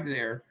 5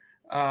 there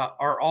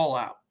are all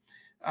out.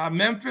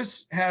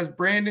 Memphis has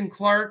Brandon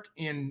Clark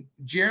and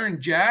Jaren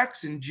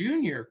Jackson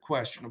Jr.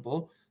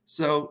 questionable.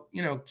 So,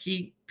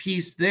 key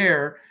piece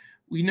there.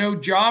 We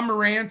know Ja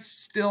Morant's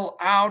still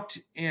out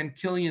and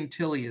Killian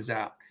Tilly is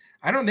out.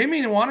 They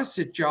may want to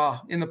sit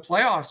Ja in the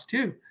playoffs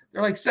too.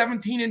 They're like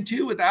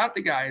 17-2 without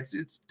the guy.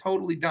 It's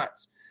totally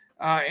nuts.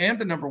 And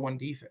the number 1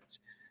 defense.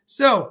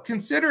 So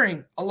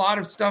considering a lot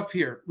of stuff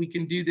here, we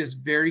can do this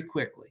very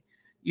quickly.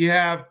 You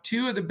have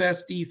 2 of the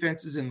best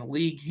defenses in the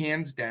league,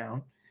 hands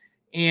down.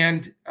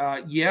 And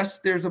yes,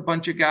 there's a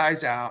bunch of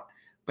guys out,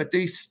 but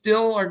they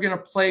still are going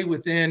to play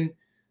within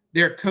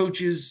their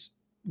coaches'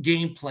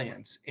 game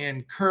plans.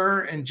 And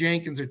Kerr and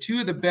Jenkins are 2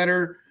 of the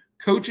better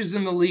coaches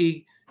in the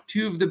league,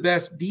 2 of the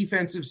best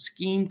defensive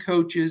scheme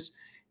coaches.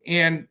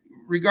 And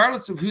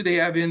regardless of who they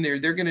have in there,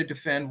 they're going to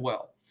defend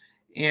well.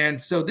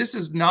 And so this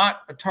is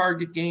not a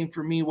target game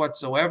for me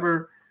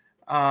whatsoever.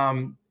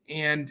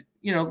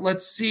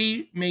 Let's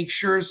make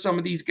sure some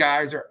of these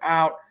guys are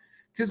out,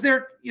 because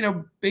they're,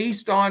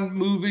 based on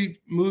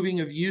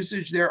moving of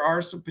usage, there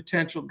are some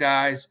potential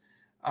guys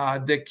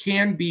that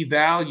can be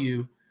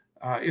value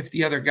if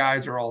the other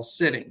guys are all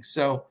sitting.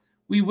 So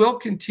we will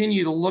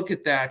continue to look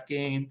at that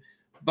game,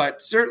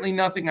 but certainly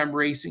nothing I'm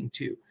racing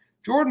to.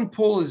 Jordan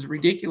Poole is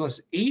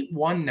ridiculous,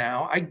 8-1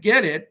 now. I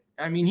get it.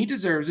 I mean, he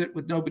deserves it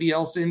with nobody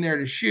else in there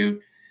to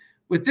shoot.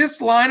 With this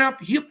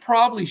lineup, he'll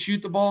probably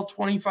shoot the ball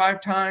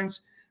 25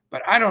 times,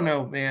 but I don't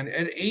know, man.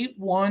 At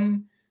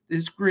 8-1,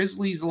 this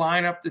Grizzlies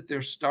lineup that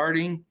they're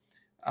starting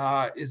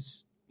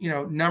is,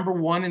 number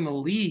 1 in the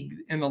league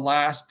in the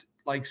last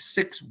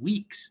 6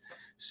 weeks.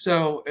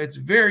 So it's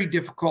very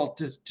difficult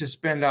to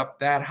spend up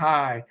that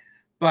high.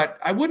 But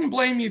I wouldn't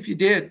blame you if you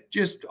did,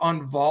 just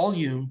on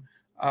volume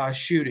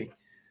shooting.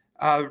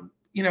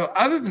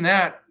 Other than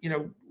that,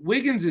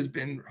 Wiggins has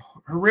been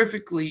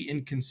horrifically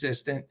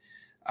inconsistent.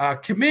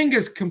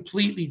 Kuminga's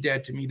completely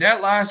dead to me.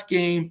 That last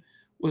game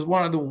was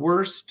one of the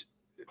worst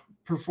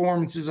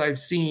performances I've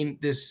seen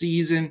this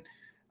season.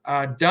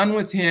 Done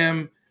with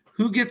him.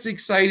 Who gets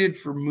excited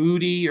for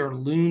Moody or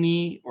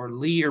Looney or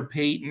Lee or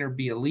Payton or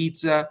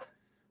Bielitsa?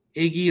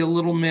 Iggy a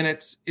little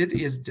minutes. It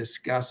is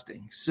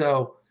disgusting.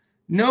 So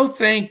no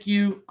thank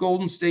you,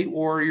 Golden State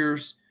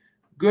Warriors.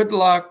 Good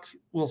luck.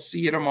 We'll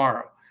see you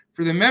tomorrow.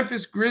 For the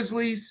Memphis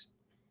Grizzlies,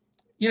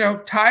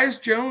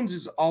 Tyus Jones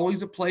is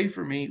always a play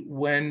for me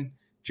when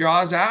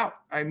Ja's out.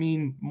 I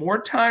mean,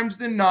 more times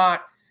than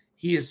not,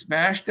 he has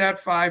smashed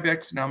that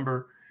 5X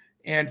number.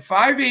 And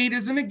 5'8"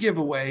 isn't a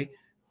giveaway,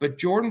 but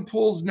Jordan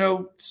Poole's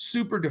no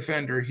super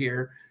defender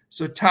here.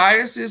 So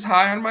Tyus is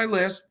high on my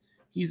list.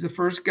 He's the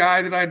first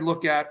guy that I'd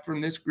look at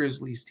from this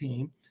Grizzlies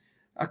team.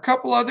 A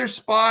couple other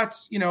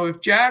spots,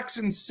 if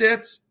Jackson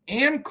sits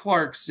and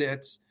Clark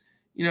sits,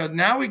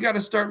 now we got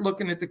to start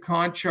looking at the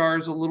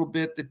Conchars a little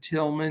bit, the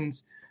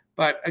Tillmans.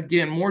 But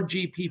again, more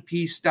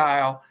GPP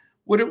style.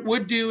 What it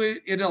would do,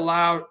 it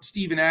allow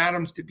Steven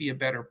Adams to be a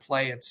better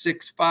play at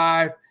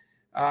 6'5".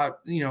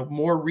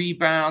 More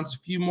rebounds, a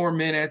few more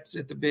minutes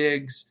at the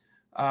bigs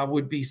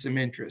would be some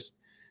interest.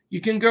 You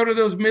can go to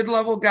those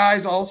mid-level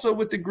guys also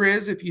with the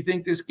Grizz if you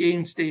think this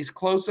game stays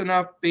close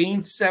enough.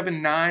 Baines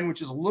 7'9",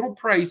 which is a little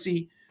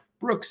pricey.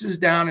 Brooks is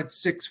down at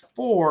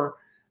 6'4".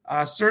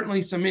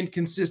 Certainly some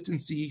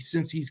inconsistency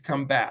since he's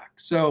come back.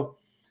 So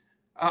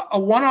a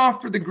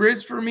one-off for the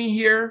Grizz for me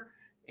here,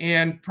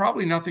 and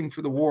probably nothing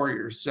for the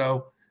Warriors.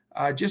 So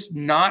just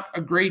not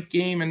a great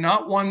game, and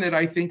not one that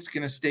I think is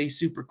going to stay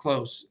super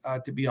close,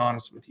 to be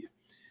honest with you.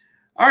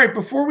 All right,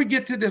 before we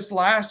get to this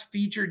last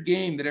featured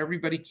game that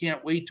everybody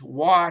can't wait to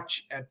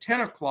watch at 10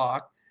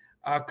 o'clock,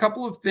 a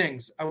couple of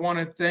things. I want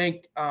to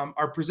thank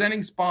our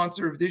presenting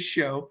sponsor of this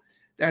show.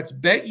 That's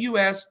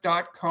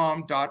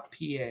betus.com.pa.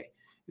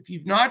 If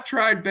you've not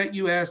tried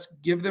BetUS,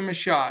 give them a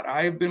shot.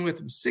 I have been with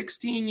them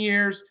 16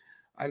 years.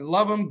 I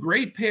love them.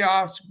 Great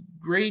payoffs,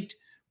 great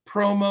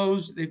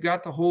promos. They've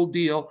got the whole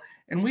deal.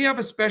 And we have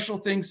a special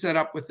thing set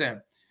up with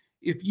them.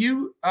 If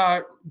you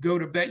go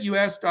to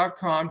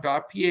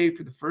betus.com.pa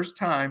for the first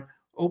time,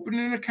 open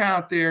an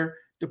account there,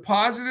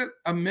 deposit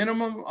a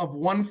minimum of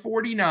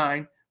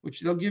 $149,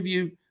 which they'll give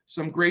you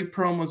some great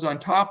promos on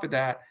top of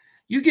that.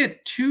 You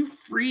get 2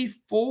 free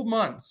full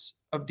months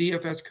of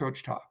DFS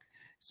Coach Talk.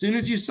 As soon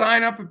as you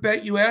sign up at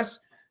BetUS,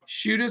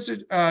 shoot us,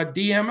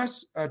 DM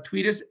us,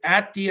 tweet us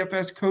at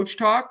DFS Coach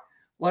Talk.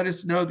 Let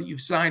us know that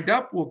you've signed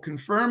up. We'll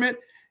confirm it,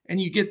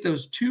 and you get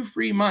those 2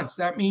 free months.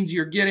 That means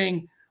you're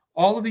getting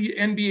all of the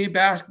NBA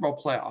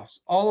basketball playoffs,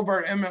 all of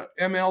our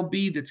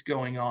MLB that's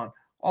going on,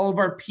 all of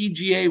our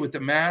PGA with the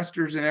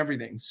Masters and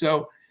everything.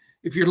 So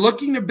if you're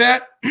looking to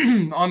bet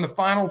on the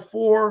Final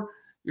Four,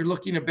 you're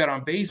looking to bet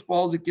on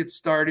baseball as it gets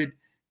started,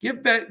 give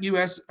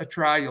BetUS a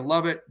try. You'll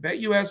love it.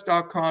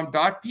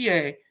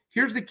 BetUS.com.pa.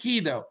 Here's the key,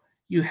 though.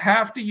 You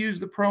have to use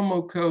the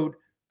promo code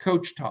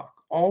CoachTalk.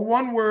 All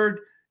one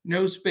word,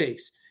 no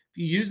space. If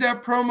you use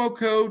that promo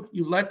code,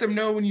 you let them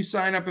know when you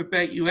sign up at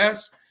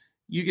BetUS,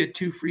 you get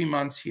 2 free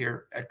months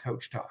here at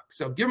Coach Talk.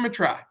 So give them a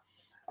try.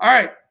 All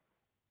right.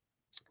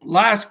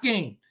 Last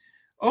game.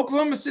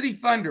 Oklahoma City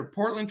Thunder,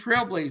 Portland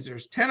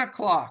Trailblazers, 10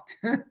 o'clock.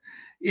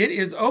 It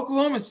is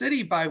Oklahoma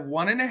City by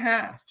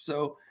 1.5.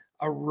 So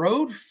a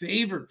road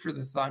favorite for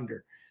the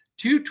Thunder.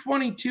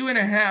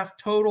 222.5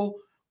 total,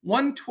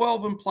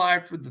 112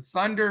 implied for the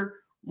Thunder,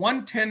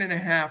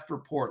 110.5 for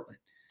Portland.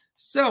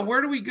 So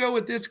where do we go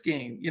with this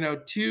game? You know,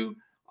 two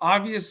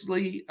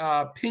obviously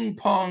ping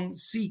pong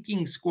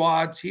seeking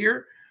squads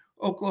here.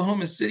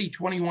 Oklahoma City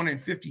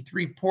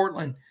 21-53,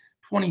 Portland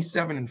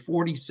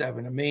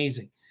 27-47.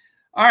 Amazing.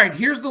 All right,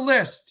 here's the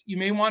list. You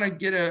may want to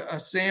get a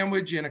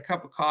sandwich and a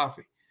cup of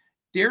coffee.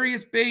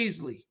 Darius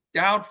Baisley,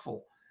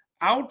 doubtful,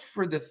 out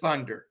for the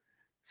Thunder.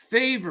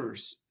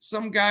 Favors,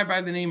 some guy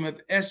by the name of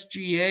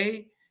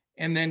SGA,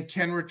 and then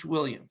Kenrich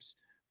Williams.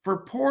 For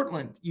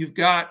Portland, you've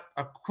got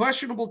a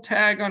questionable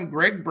tag on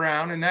Greg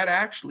Brown, and that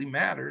actually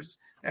matters.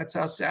 That's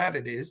how sad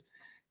it is.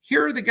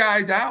 Here are the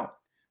guys out.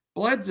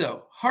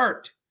 Bledsoe,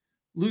 Hart,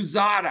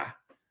 Luzada,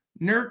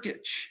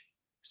 Nurkic,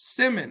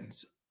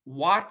 Simmons,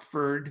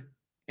 Watford,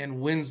 and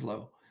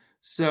Winslow.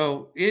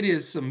 So it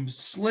is some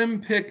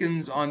slim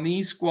pickings on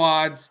these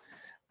squads,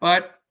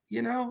 but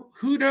you know,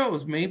 who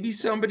knows? Maybe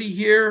somebody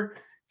here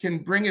can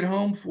bring it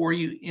home for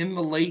you in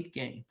the late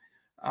game.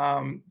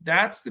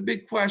 That's the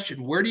big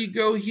question. Where do you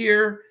go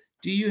here?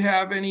 Do you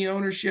have any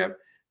ownership?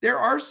 There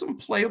are some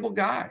playable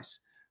guys.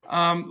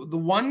 The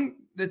one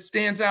that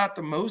stands out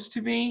the most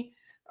to me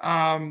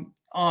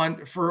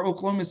for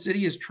Oklahoma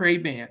City is Trey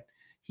Mann.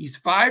 He's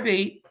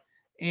 5'8",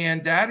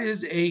 and that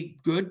is a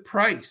good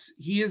price.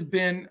 He has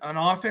been an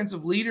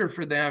offensive leader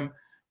for them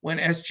when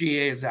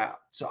SGA is out.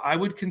 So I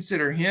would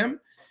consider him.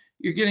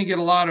 You're going to get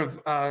a lot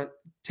of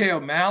Teo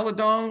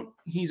Maledon.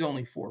 He's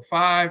only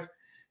 4'5".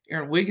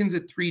 Aaron Wiggins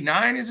at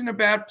 3'9" isn't a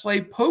bad play.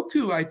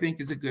 Poku, I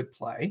think, is a good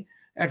play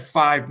at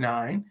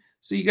 5'9".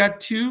 So you got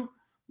two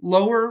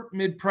lower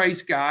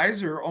mid-price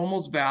guys or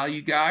almost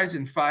value guys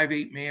in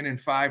 5'8" Mann and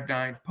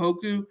 5'9"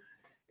 Poku.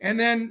 And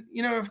then,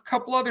 you know, a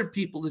couple other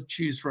people to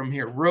choose from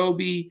here.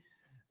 Roby,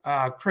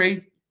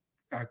 Krejci,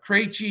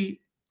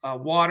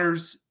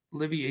 Waters,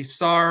 Olivier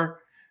Sarr.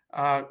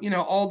 You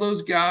know, all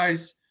those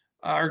guys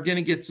are going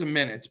to get some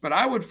minutes. But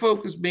I would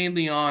focus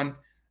mainly on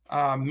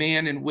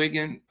Mann and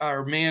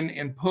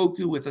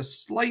Poku with a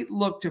slight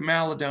look to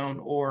Maledon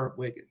or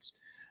Wiggins.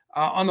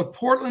 On the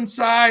Portland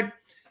side,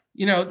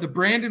 you know, the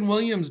Brandon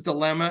Williams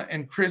dilemma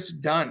and Chris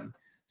Dunn.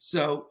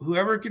 So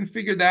whoever can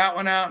figure that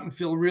one out and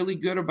feel really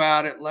good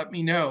about it, let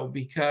me know,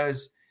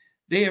 because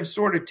they have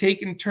sort of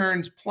taken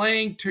turns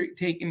playing,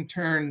 taking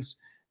turns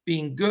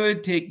being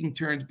good, taking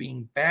turns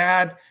being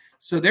bad.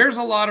 So there's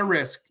a lot of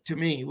risk to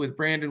me with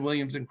Brandon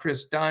Williams and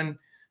Chris Dunn.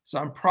 So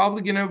I'm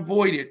probably going to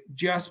avoid it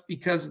just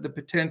because of the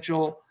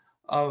potential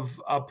of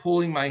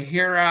pulling my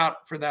hair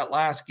out for that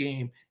last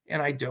game,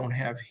 and I don't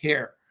have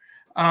hair.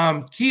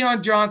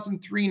 Keon Johnson,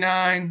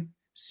 3'9".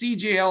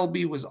 CJ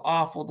Elleby was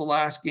awful the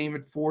last game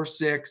at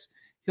 4'6".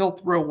 He'll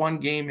throw one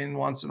game in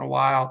once in a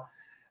while.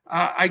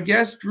 I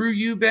guess Drew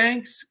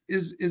Eubanks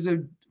is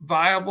a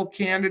viable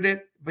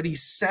candidate, but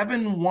he's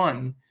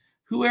 7'1".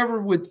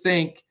 Whoever would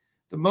think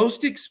the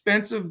most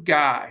expensive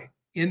guy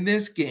in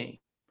this game,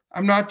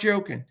 I'm not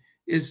joking,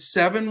 is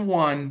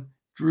 7'1"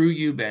 Drew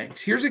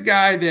Eubanks. Here's a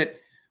guy that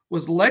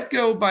was let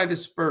go by the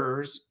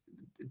Spurs,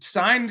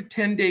 signed a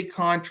 10-day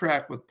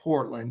contract with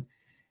Portland,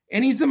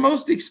 and he's the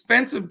most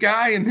expensive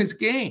guy in this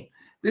game.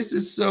 This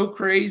is so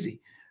crazy.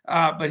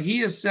 But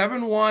he is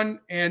 7'1",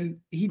 and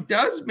he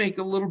does make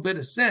a little bit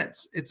of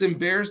sense. It's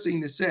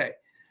embarrassing to say.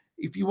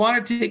 If you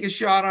want to take a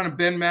shot on a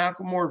Ben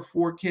McLemore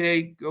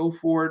 4K, go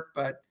for it,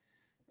 but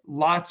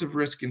lots of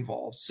risk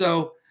involved.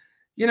 So,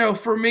 you know,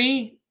 for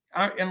me,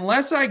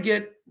 unless I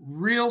get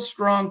real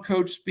strong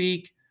coach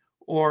speak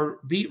or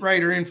beat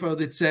writer info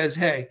that says,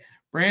 hey,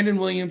 Brandon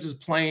Williams is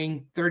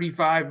playing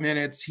 35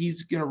 minutes,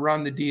 he's going to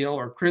run the deal,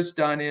 or Chris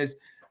Dunn is,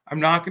 I'm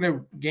not going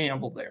to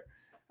gamble there.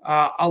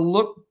 I'll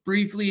look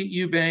briefly at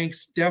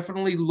Eubanks.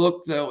 Definitely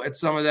look, though, at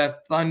some of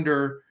that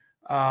Thunder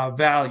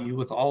value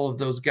with all of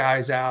those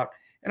guys out.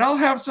 And I'll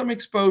have some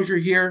exposure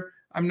here.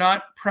 I'm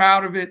not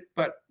proud of it,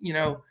 but, you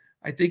know,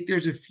 I think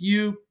there's a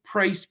few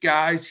priced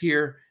guys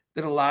here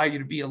that allow you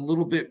to be a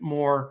little bit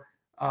more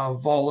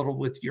volatile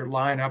with your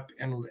lineup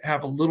and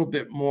have a little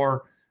bit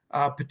more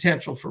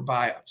potential for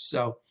buy-ups.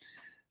 So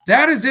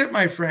that is it,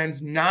 my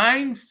friends.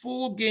 9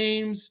 full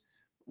games.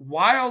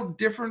 Wild,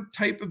 different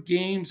type of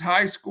games,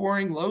 high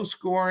scoring, low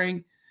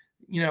scoring,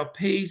 you know,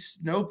 pace,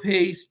 no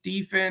pace,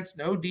 defense,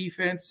 no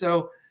defense.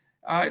 So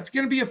it's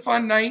going to be a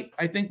fun night.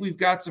 I think we've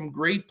got some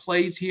great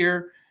plays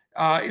here.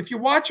 If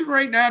you're watching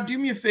right now, do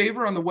me a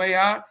favor on the way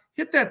out,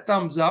 hit that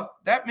thumbs up.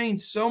 That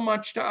means so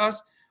much to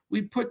us.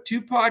 We put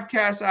 2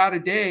 podcasts out a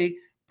day.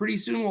 Pretty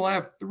soon we'll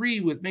have 3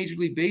 with Major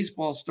League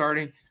Baseball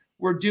starting.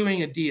 We're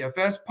doing a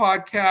DFS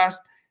podcast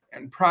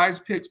and Prize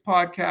Picks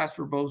podcast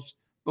for both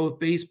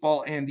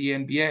baseball and the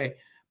NBA.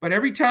 But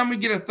every time we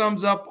get a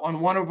thumbs up on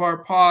one of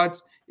our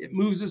pods, it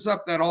moves us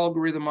up that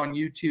algorithm on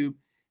YouTube,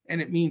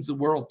 and it means the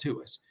world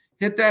to us.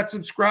 Hit that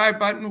subscribe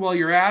button while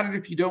you're at it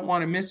if you don't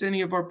want to miss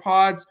any of our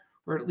pods,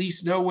 or at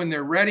least know when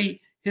they're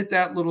ready. Hit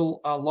that little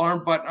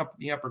alarm button up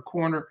in the upper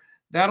corner.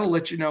 That'll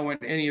let you know when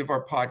any of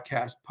our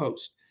podcasts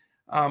post.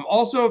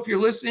 Also, if you're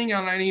listening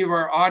on any of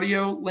our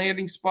audio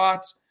landing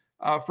spots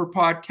for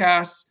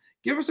podcasts,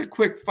 give us a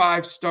quick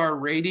 5-star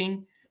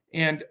rating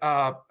and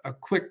a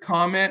quick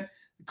comment.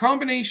 The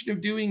combination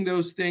of doing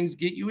those things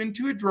get you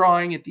into a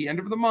drawing at the end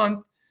of the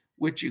month,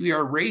 which we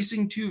are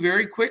racing to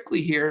very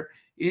quickly here.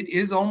 It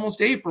is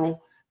almost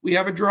April. We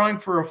have a drawing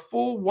for a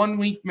full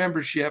 1-week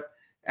membership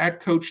at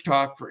Coach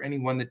Talk for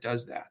anyone that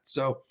does that.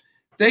 So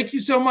thank you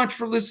so much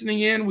for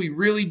listening in. We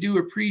really do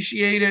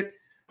appreciate it.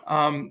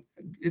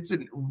 It's a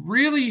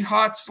really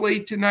hot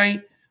slate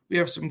tonight. We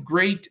have some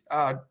great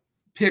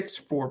picks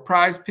for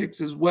prize picks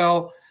as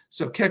well.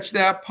 So catch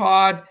that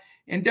pod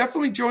and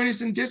definitely join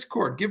us in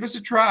Discord. Give us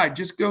a try.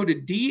 Just go to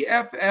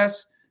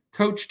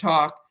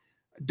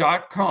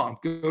dfscoachtalk.com.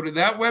 Go to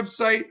that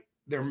website,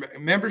 their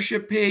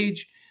membership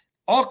page,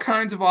 all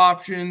kinds of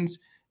options,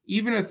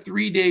 even a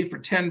 3-day for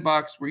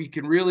 $10 where you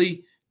can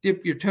really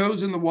dip your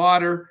toes in the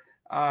water,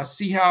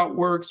 see how it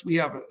works. We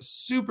have a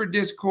super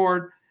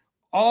Discord,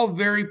 all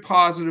very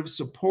positive,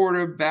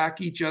 supportive,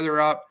 back each other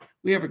up.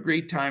 We have a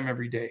great time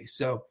every day.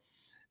 So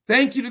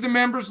thank you to the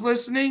members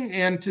listening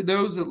and to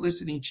those that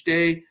listen each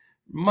day.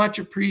 Much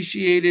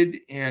appreciated.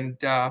 And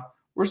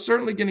we're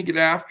certainly going to get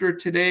after it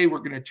today. We're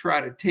going to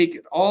try to take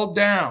it all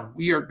down.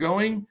 We are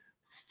going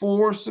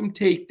for some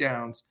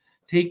takedowns.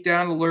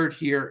 Takedown alert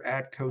here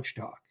at Coach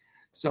Talk.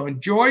 So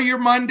enjoy your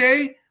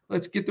Monday.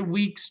 Let's get the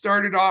week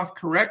started off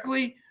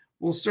correctly.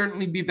 We'll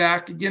certainly be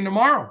back again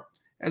tomorrow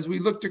as we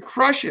look to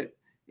crush it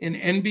in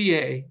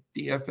NBA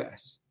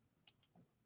DFS.